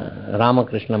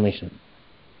Ramakrishna mission.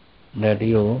 That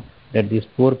these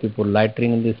poor people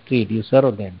littering in the street, you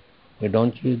serve them. You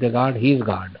don't choose the God, he is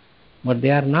God. But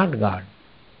they are not God.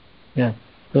 Yeah.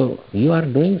 So you are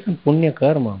doing some punya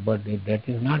karma, but that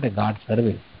is not a God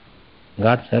service.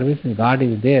 God service, and God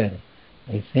is there.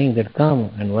 He is saying that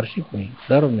come and worship me,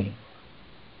 serve me.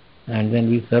 And then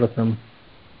we serve some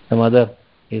other.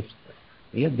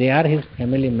 They are his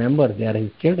family members, they are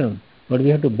his children, but we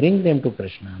have to bring them to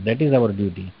Krishna. That is our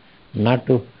duty. Not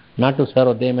to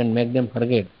serve them and make them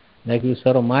forget. Like you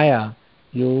serve Maya,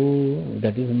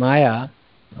 that is Maya,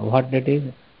 what that is?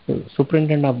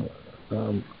 Superintendent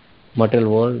of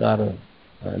material world, or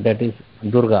that is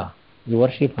Durga. You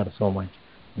worship her so much,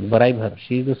 bribe her.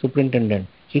 She is the superintendent.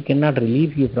 She cannot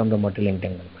relieve you from the material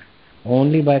entanglement.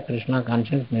 Only by Krishna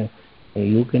consciousness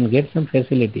you can get some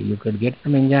facility, you could get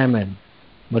some enjoyment,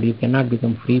 but you cannot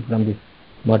become free from this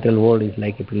material world. Is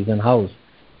like a prison house.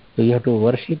 So you have to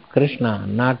worship Krishna,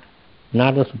 not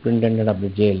the superintendent of the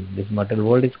jail. This material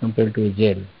world is compared to a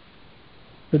jail.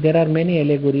 So there are many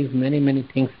allegories, many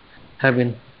things have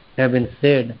been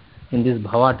said in this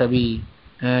Bhavatavi,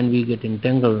 and we get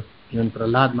entangled. Even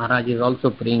Prahlad Maharaj is also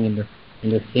praying in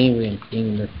the same way and saying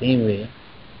in the same way.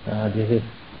 This is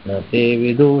te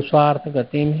vidu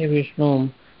swarthagatim he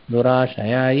Vishnum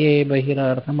durashayaye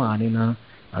bahirarthamanina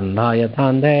andha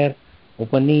yathandher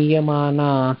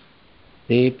upaniyamana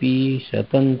tepi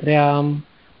shatantrayam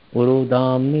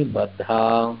urudamni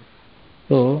baddha.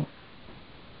 So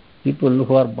people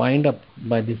who are bound up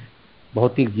by this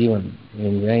bhautik jivan,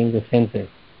 enjoying the senses,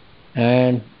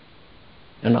 and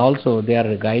also they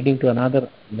are guiding to another,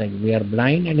 like we are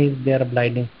blind and they are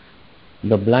blinding.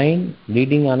 The blind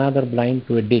leading another blind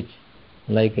to a ditch,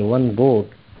 like one boat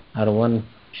or one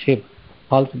ship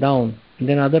falls down, and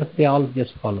then others they all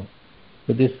just follow.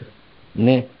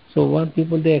 So one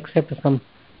people they accept some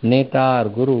neta or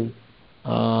guru,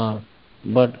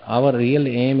 but our real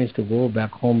aim is to go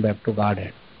back home, back to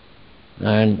Godhead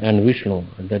and Vishnu,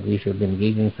 that we should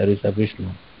engage in service of Vishnu.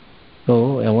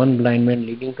 So one blind man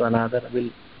leading to another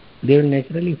they will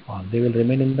naturally fall. They will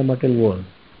remain in the material world.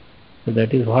 So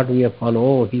that is what we have followed.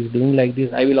 Oh, he is doing like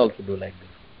this, I will also do like this.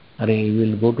 Or you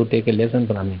will go to take a lesson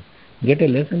from him. Get a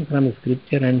lesson from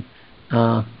scripture and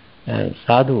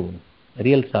sadhu,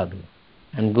 real sadhu,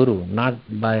 and guru, not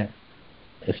by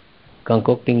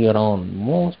concocting your own.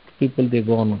 Most people, they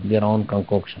go on their own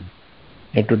concoction.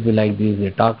 It would be like this, they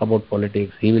talk about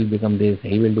politics, he will become this,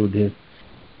 he will do this.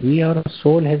 Our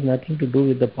soul has nothing to do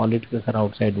with the politics or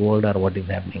outside world or what is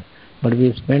happening. But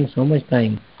we spend so much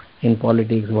time in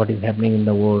politics, what is happening in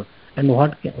the world, and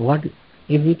what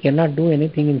if we cannot do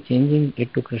anything in changing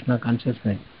it to Krishna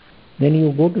consciousness, Then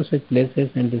you go to such places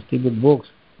and distribute books,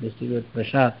 distribute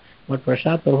prasad. But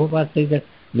prasad, Prabhupada says that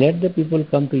let the people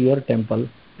come to your temple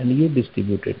and you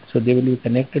distribute it. So they will be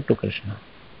connected to Krishna.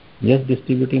 Just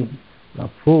distributing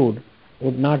food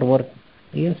would not work.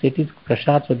 Yes, it is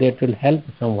prasad, so that will help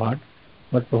somewhat.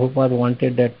 But Prabhupada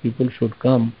wanted that people should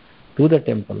come to the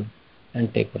temple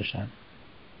and take prasad.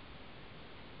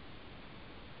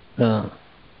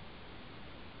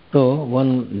 So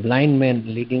one blind man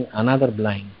leading another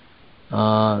blind,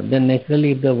 then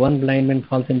naturally if the one blind man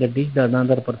falls in the ditch, the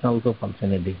another person also falls in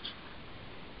the ditch.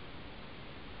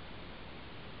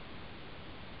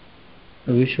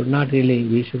 So we should not really,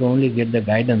 we should only get the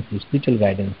guidance, the spiritual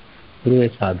guidance through a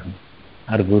sadhu,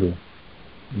 our guru.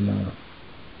 No.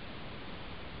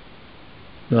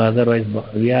 So otherwise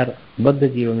we are Baddha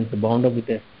Jiva, means bound up with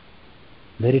a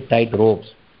very tight ropes.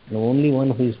 And only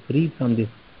one who is free from this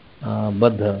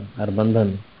Baddha or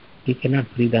Bandhan, he cannot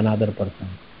free the another person.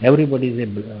 Everybody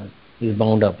is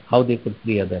bound up. How they could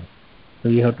free others? So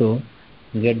you have to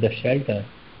get the shelter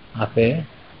of a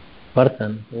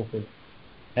person who could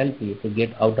help you to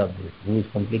get out of this, who is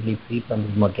completely free from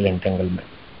this mortal entanglement.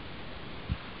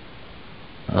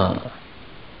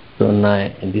 So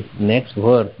now in this next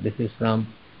verse, this is from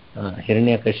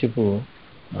Hiranyakashipu,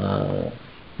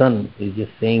 son is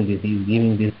just saying this, he is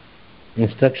giving this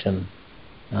instruction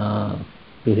to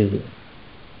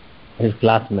his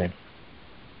classmates.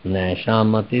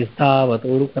 Naishamatistavat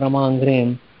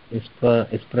urukramangrem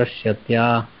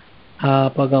isprashyatya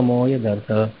apagamo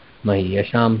yadartha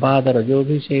mahiyasham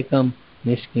padarajobhishekam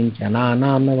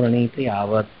nishkinchananam navranita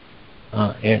yavat.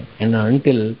 And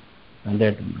until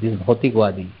that this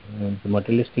bhautikvadi, the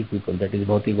materialistic people, that is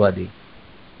bhautikvadi,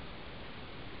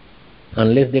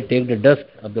 unless they take the dust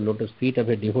of the lotus feet of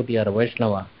a devotee or a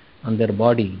Vaishnava on their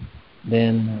body,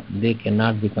 then they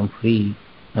cannot become free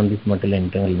from this material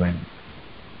entanglement.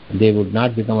 They would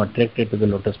not become attracted to the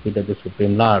lotus feet of the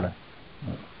Supreme Lord,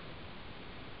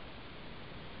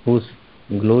 whose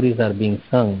glories are being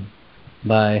sung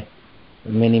by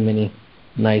many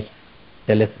nice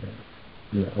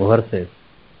verses.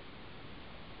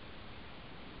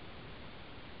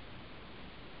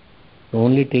 So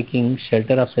only taking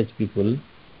shelter of such people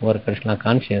who are Krishna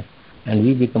conscious, and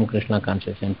we become Krishna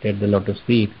conscious and take the lotus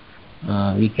feet,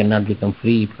 we cannot become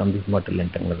free from this mortal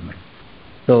entanglement.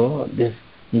 So this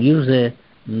gives a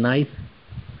nice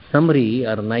summary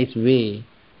or nice way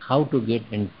how to get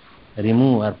and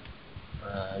remove or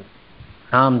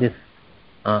harm this.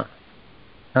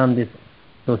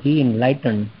 So he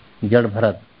enlightened Jad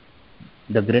Bharat.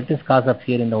 The greatest cause of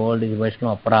fear in the world is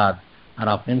Vaishnava aparad, or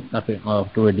offense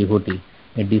to a devotee.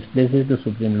 It displeases the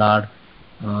Supreme Lord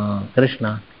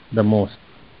Krishna the most.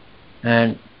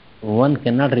 And one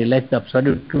cannot realize the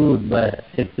absolute truth by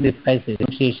sacrifice,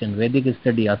 renunciation, Vedic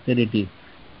study, austerity.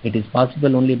 It is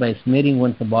possible only by smearing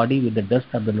one's body with the dust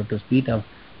of the lotus feet of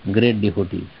great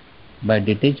devotees. By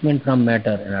detachment from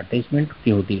matter and attachment to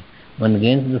devotee, one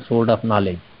gains the sword of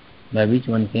knowledge, by which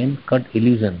one can cut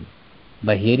illusion.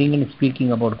 By hearing and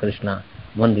speaking about Krishna,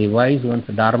 one revives one's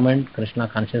dormant Krishna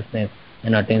consciousness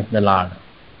and attains the Lord.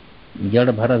 Jad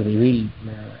Bharat revealed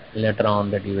later on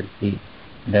that you will see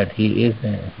that he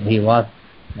was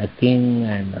a king,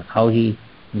 and how he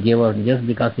gave out just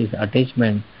because his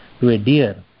attachment to a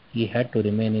deer, he had to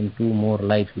remain in two more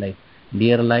lives, like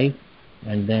deer life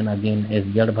and then again as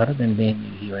Jad Bharat, and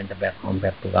then he went back home,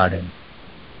 back to garden.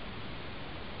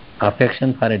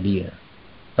 Affection for a deer.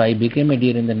 So I became a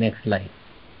deer in the next life,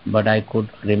 but I could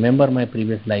remember my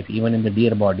previous life even in the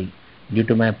deer body due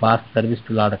to my past service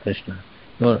to Lord Krishna.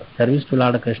 So service to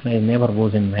Lord Krishna never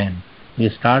goes in vain. You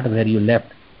start where you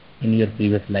left in your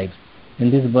previous lives.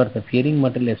 In this birth, fearing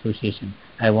material association,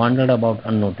 I wandered about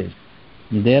unnoticed.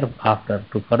 Thereafter,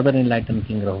 to further enlighten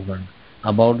King Raghuvan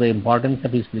about the importance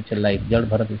of his spiritual life, Jad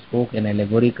Bharat spoke an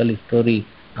allegorical story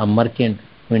of a merchant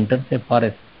who enters a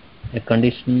forest, a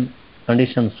conditioned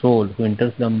soul who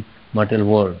enters the material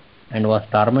world and was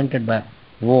tormented by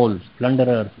wolves,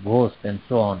 plunderers, ghosts, and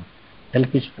so on,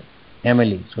 selfish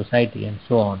family, society, and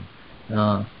so on.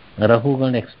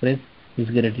 Raghuvan expressed his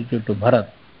gratitude to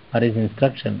Bharat for his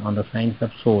instruction on the science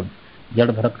of soul. Jad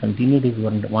Bharat continued his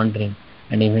wandering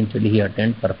and eventually he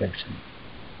attained perfection.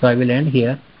 So I will end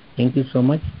here. Thank you so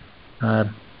much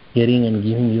for hearing and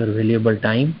giving your valuable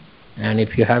time. And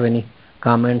if you have any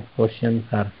comments, questions,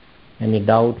 or any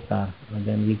doubts,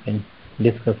 then we can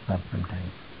discuss for some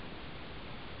time.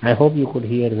 I hope you could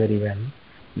hear very well,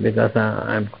 because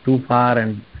I am too far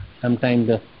and sometimes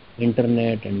the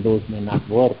internet and those may not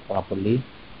work properly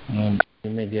and you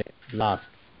may get lost.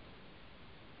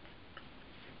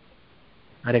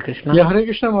 Hare Krishna. Yeah, Hare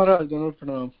Krishna Maharaj.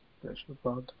 Pranam.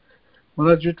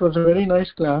 Maharaj, it was a very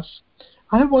nice class.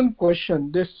 I have one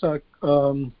question. This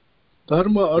Dharma,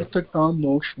 Artha, Kam,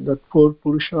 Moksha, that four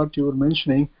Purusharth you were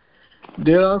mentioning,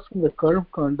 they are from the Karma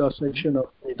Kanda section of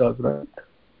Vedas, right?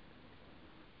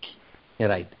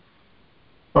 Right.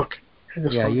 Okay.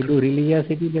 Yeah, you do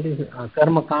religiosity, that is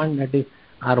Karma Kanda, that is,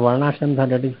 or Varnashram,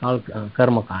 that is called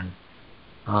Karma Kanda.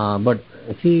 But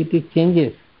see, it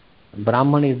changes.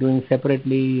 Brahman is doing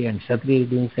separately and Kshatriya is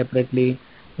doing separately.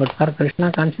 But for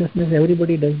Krishna consciousness,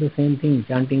 everybody does the same thing: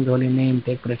 chanting the holy name,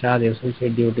 take prasad,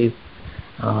 associate duties,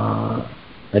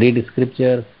 read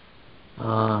scriptures,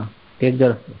 take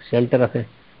the shelter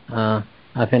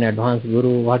of an advanced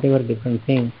guru, whatever different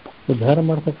thing. So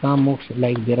Dharma, Artha, Kam, Moksha,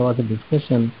 like there was a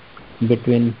discussion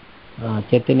between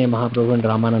Chaitanya Mahaprabhu and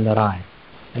Ramananda Rai,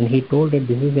 and he told that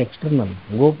this is external,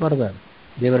 go further.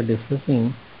 They were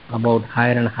discussing about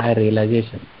higher and higher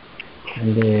realization,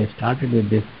 and they started with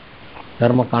this.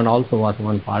 Dharmakand also was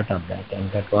one part of that,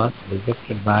 and that was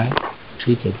rejected by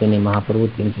Sri Chaitanya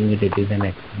Mahaprabhu, thinking that it is an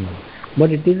external.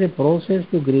 But it is a process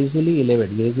to gradually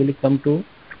elevate, gradually come to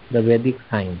the Vedic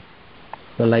science.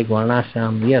 So like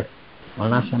Varnashram, yes,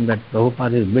 Varnashram, that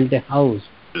Prabhupada has built a house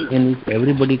in which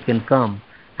everybody can come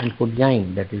and put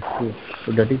join. That is true.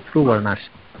 So that is true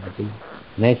Varnashram. That is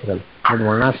natural. But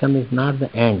Varnashram is not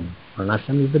the end.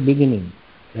 Varnashram is the beginning.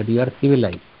 That you are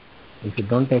civilized. If you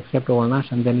don't accept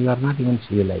Varnashram, then you are not even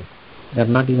civilized. You are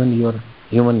not even your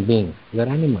human being. You are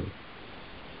animal.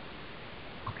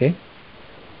 Okay?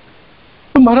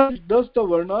 So Maharaj, does the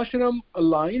Varnashram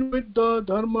align with the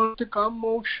Dharma, Artha, Kam,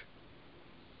 Moksha?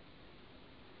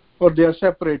 Or they are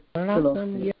separate?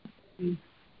 Varnashram, yes.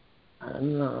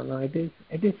 No,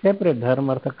 it is separate.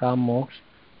 Dharma, Artha, Kam, Moksha,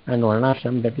 and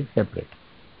Varnashram, that is separate.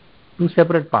 Two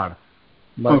separate parts.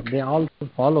 But okay. They also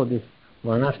follow this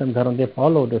Varnashram Dharma, they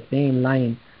follow the same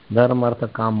line, Dharma, Artha,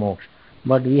 Kam, Moksha.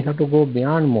 But we have to go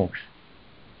beyond Moksha.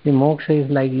 See, Moksha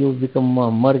is like you become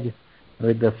merged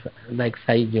with the, like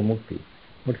Saijya Mukti.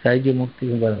 But Saijya Mukti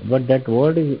is, but that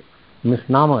word is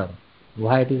misnomer.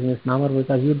 Why it is misnomer?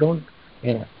 Because you don't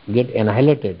get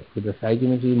annihilated. With the Saijya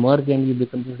means you merge and you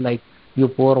become just like you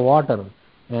pour water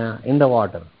in the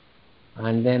water,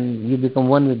 and then you become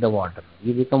one with the water.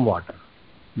 You become water.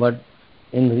 But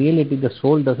in reality, the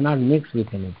soul does not mix with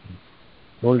anything.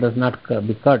 Soul does not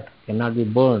be cut, cannot be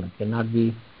burned, cannot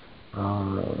be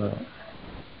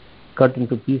cut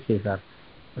into pieces.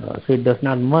 So it does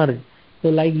not merge. So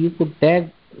like you could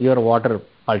tag your water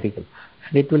particles,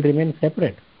 and it will remain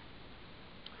separate.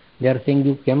 They are saying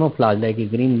you camouflage like a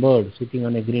green bird sitting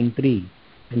on a green tree,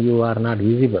 and you are not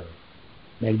visible.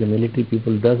 Like the military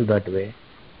people does that way.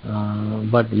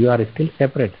 But you are still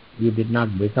separate. You did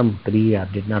not become tree or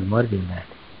did not merge in that.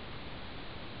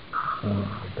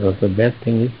 The best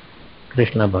thing is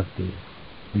Krishna Bhakti.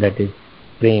 That is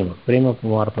Prema. Prema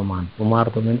Pumarthaman.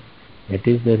 Pumartha means it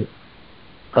is the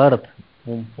earth.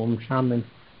 Pumsha means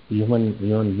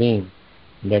human being.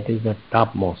 That is the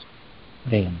topmost.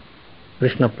 Prema.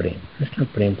 Krishna Prema. Krishna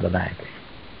Prema Pradayate.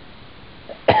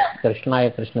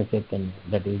 Krishnaya Krishna Chaitanya.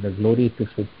 That is the glory to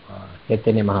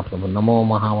Chaitanya Mahaprabhu. Namo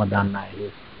Mahavadanaya. He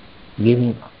is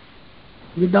giving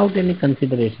without any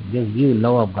consideration. Just give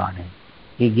love of God.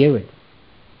 He gave it.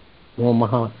 Oh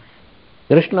Maha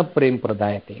Krishna Prem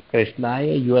Pradayate.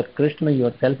 Krishnaya, you are Krishna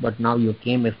yourself, but now you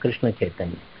came as Krishna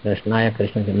Chaitanya. Krishnaya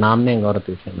Krishna Chaitanya. Namne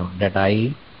Gauratusya. That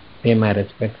I pay my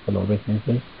respectful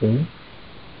obeisances to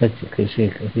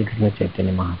Sri Krishna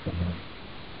Chaitanya Mahaprabhu.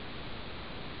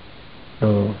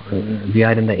 So we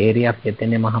are in the area of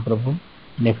Chaitanya Mahaprabhu,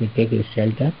 and if we take his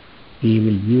shelter, he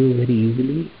will view very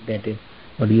easily. That is,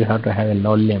 but you have to have a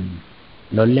lolyam.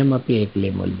 Lolyam api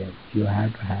ekle molyam. You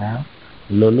have to have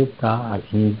lolupta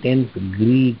or intense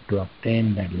greed to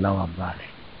obtain that love of God.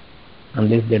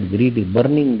 Unless that greed is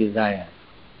burning desire,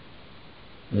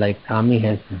 like Kami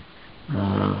has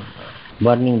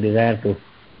burning desire to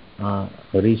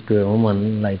reach to a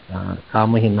woman, like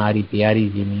Kamahi Nari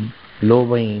Pyari Jini,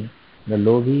 Lobhahi, the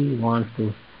Lobhi wants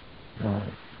to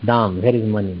Dam, where is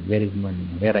money? Where is money?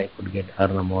 Where I could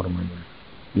earn more money?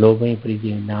 Lobhahi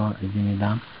Prijini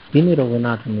Dam, Tini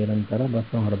Raghunath Nirantara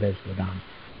Basam Hriday Sudam.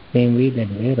 Same way that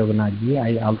way, Raghunathji,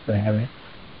 I also have a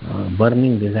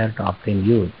burning desire to obtain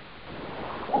you.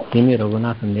 Tini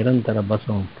Raghunath Nirantara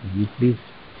Basam, you please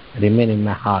remain in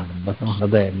my heart, Basam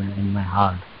Hriday, in my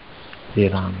heart, Sri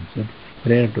Ram. So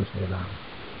prayer to Sri Ram.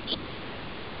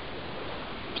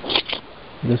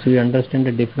 Because we understand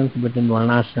the difference between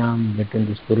Varnashram, between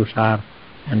this Purushar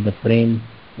and the Prem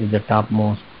is the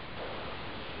topmost.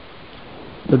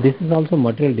 So this is also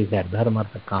material desire, Dharma,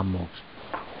 Artha, Kam,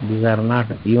 Moksha. These are not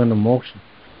even the Moksha.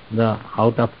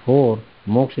 Out of four,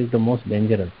 Moksha is the most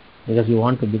dangerous because you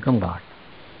want to become God.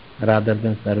 rather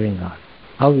than serving God.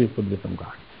 How we could become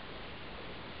God?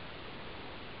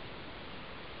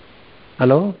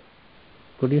 Hello?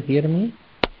 Could you hear me?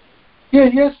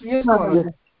 Yes, Maharaj.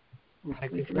 We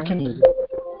can hear you.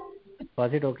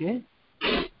 Was it okay?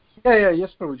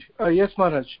 Yes, Prabhuji. Yes,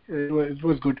 Maharaj. It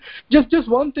was good. Just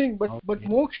one thing, but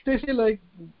moksha, they say like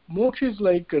moksha is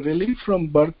like relief from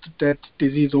birth, death,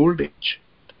 disease, old age.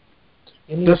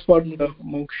 That's what the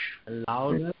moksha.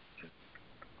 Louder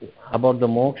about the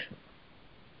moksha.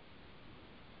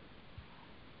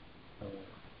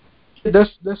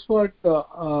 That's what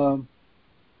the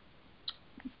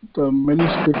many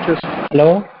scriptures.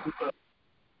 Hello?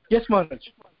 Yes, Maharaj.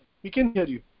 We can hear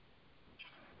you.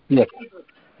 Yes.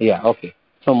 Yeah, okay.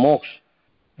 So moksha.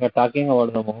 We are talking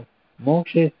about the moksha.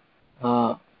 Moksha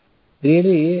is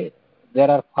really,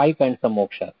 there are 5 kinds of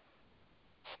moksha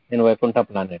in Vaikuntha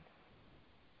planet.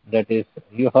 That is,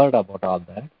 you heard about all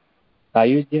that.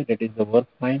 Sayujya, that is the worst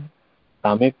kind.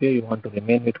 Samipya, you want to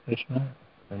remain with Krishna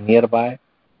nearby.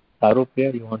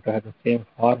 Sarupya, you want to have the same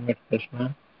form with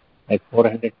Krishna, like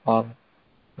 400 form.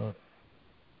 So,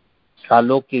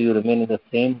 Shalokya, you remain in the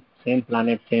same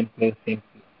planet, same place.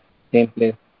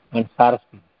 And Saraspi,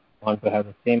 you want to have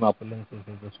the same opulences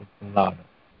as the Supreme Lord.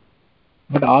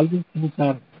 But all these things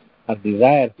are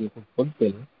desires you could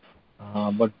fulfill.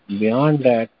 But beyond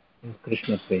that is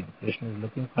Krishna prema. Krishna is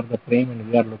looking for the prema, and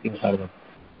we are looking for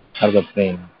the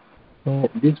prema. So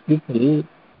these people,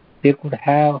 they could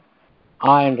have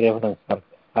awe and reverence for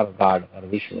God or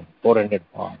Vishnu, 400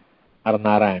 form, or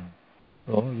Narayan.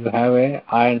 So you have a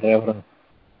awe and reverence.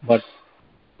 But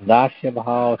Dasya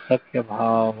Bhav, Sakya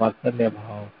Bhav, Vatsalya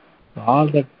Bhav, so all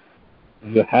that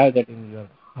you have that in your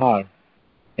heart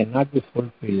cannot be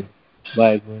fulfilled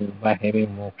by having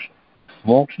moksha.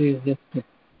 Moksha is just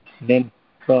then.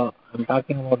 So I'm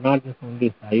talking about not just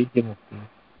only Sahyajya Mukti,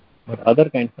 but other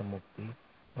kinds of Mukti.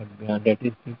 But beyond that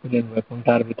is people in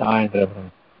Vaikuntha with awe and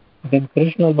reverence. Then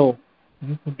Krishna, though,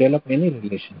 you could develop any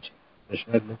relationship.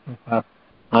 Krishna is looking for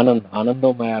Anand,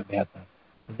 Anandomaya Abhyata.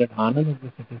 So that Anand will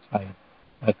be satisfied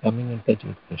by coming in touch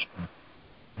with Krishna.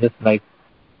 Just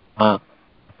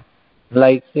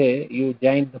like say you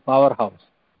join the powerhouse,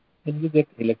 then you get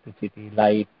electricity,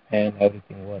 light, and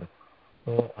everything works.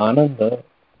 So Ananda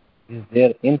is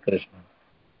there in Krishna.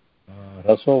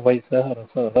 Raso Vaisa,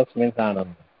 Ras means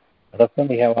Ananda. Rasam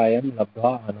Yavayam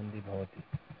Labdha Anandi Bhavati.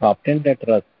 So obtain that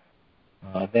ras,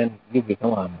 then you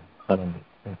become Anandi.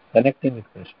 Connecting with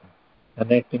Krishna.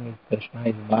 Connecting with Krishna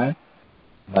is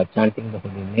by chanting the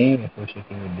holy name,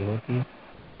 associating with devotees,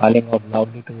 calling out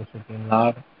loudly to the Supreme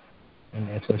Lord, in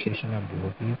association of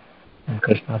devotees. And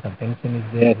Krishna's attention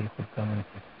is there, he could come and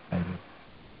satisfy you.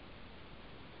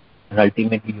 And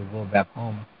ultimately you go back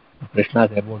home to Krishna's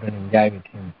abode and enjoy with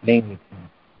him, playing with him.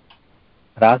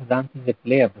 Ras dance is a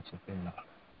play of the Supreme Lord.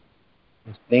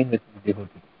 He is playing with his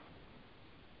devotees.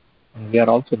 And we are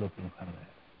also looking for that.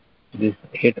 This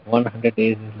 100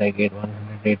 days is like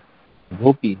 108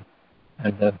 gopis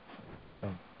and the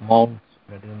mounts,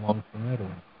 that is Mount Sumeru.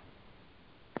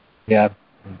 They are,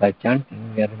 by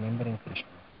chanting, we are remembering Krishna,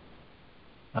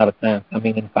 or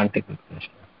coming in contact with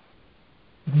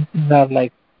Krishna. These are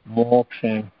like moksha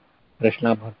and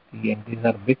Krishna bhakti, and these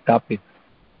are big topics.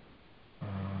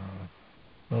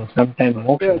 So sometimes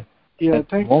moksha,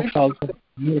 moksha also,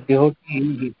 the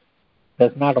devotee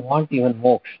does not want even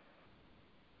moksha.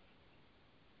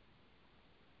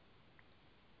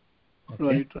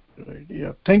 Okay? Right.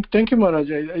 Yeah. Thank you, Maharaj.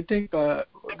 I think got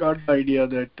the idea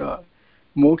that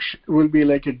moksha will be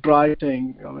like a dry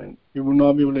thing. I mean, you will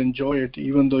not be able to enjoy it,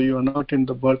 even though you are not in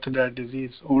the birth, death,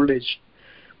 disease, old age,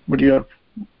 but you are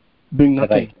doing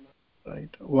nothing. Right.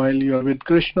 While you are with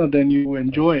Krishna, then you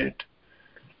enjoy it.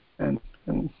 And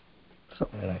so,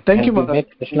 thank you, Maharaj. You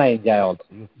make Krishna enjoy also.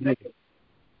 You make it.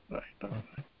 Right.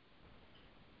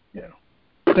 Yeah.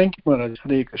 Thank you, Maharaj.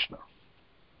 Hare Krishna.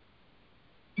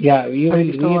 Yeah, you will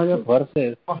read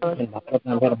verses in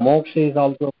Bhagavatam where moksha is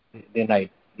also denied.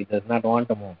 He does not want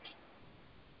a moksha.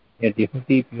 A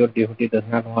devotee, pure devotee does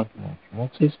not want moksha.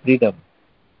 Moksha is freedom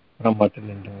from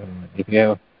material environment. If you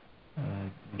have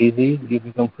disease, you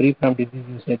become free from disease,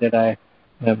 you say that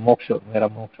मैं मोक्ष मेरा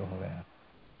मोक्ष हो गया.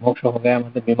 मोक्ष हो गया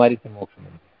मतलब बीमारी से मोक्ष मिल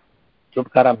गया,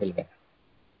 छुटकारा मिल गया.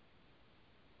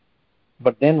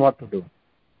 But then what to do?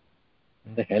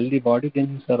 In the healthy body,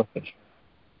 then you serve Krishna.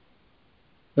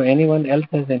 So anyone else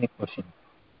has any question?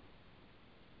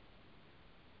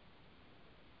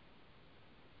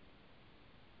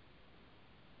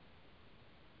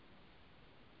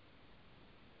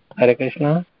 Hare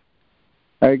Krishna.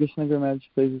 Hare Krishna, Guru Maharaj.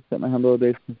 Please accept my humble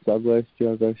obeisance. God bless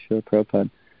you. God show Prabhupada.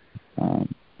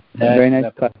 Very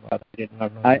nice class. I did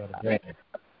not know you were joining.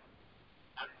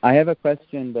 I have a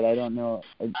question, but I don't know.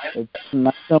 It's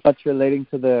not so much relating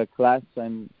to the class.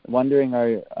 I'm wondering,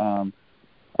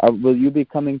 will you be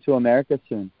coming to America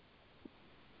soon?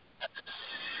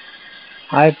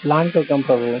 I plan to come,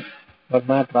 Prabhu, but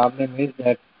my problem is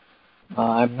that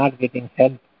I'm not getting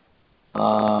help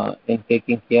in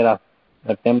taking care of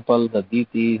the temple, the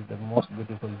deities, the most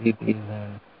beautiful deities,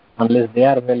 and unless they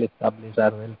are well established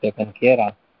or well taken care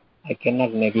of, I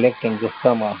cannot neglect and just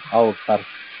come out for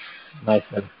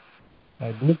myself.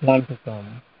 I do plan to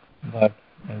come, but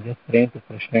I'm just praying to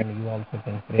Krishna, and you also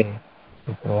can pray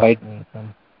to provide me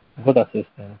some good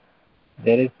assistance.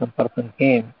 There is some person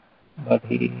came, but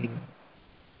he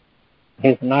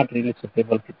is not really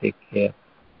suitable to take care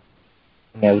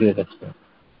in every respect.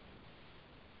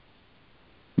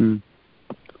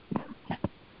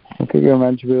 Okay,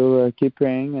 Gurumaharaj, we'll keep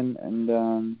praying,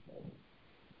 and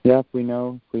yeah, if we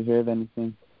hear of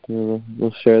anything,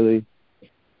 we'll surely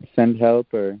send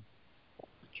help or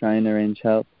try and arrange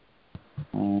help.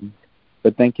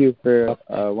 But thank you for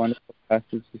wonderful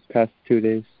classes these past 2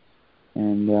 days,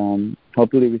 and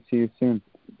hopefully we see you soon.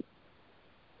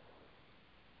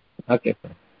 Okay,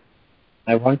 sir.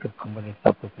 I want to come, but it's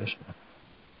up to Krishna.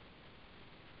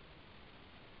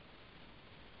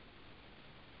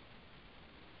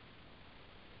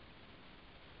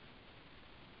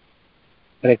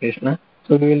 Hare Krishna.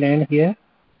 So we will end here.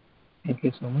 Thank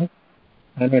you so much.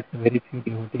 I know it's very few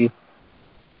devotees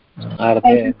are Thank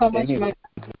there. you so much, Maharaj.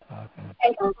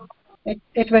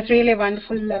 It was really a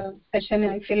wonderful session.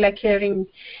 I feel like hearing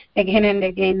again and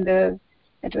again.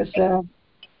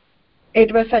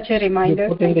 It was such a reminder.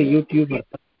 You put in the YouTube.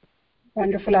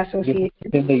 Wonderful association. You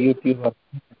put in the YouTube.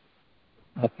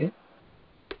 Okay.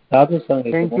 Sadhu Sang.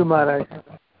 Thank you, Maharaj.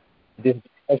 This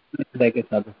is like a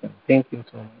Sadhu Sang. Thank you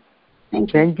so much.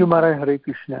 Thank you. Thank you, Maharaj. Hare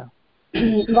Krishna.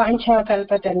 Vancha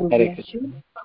kalpatarubhyascha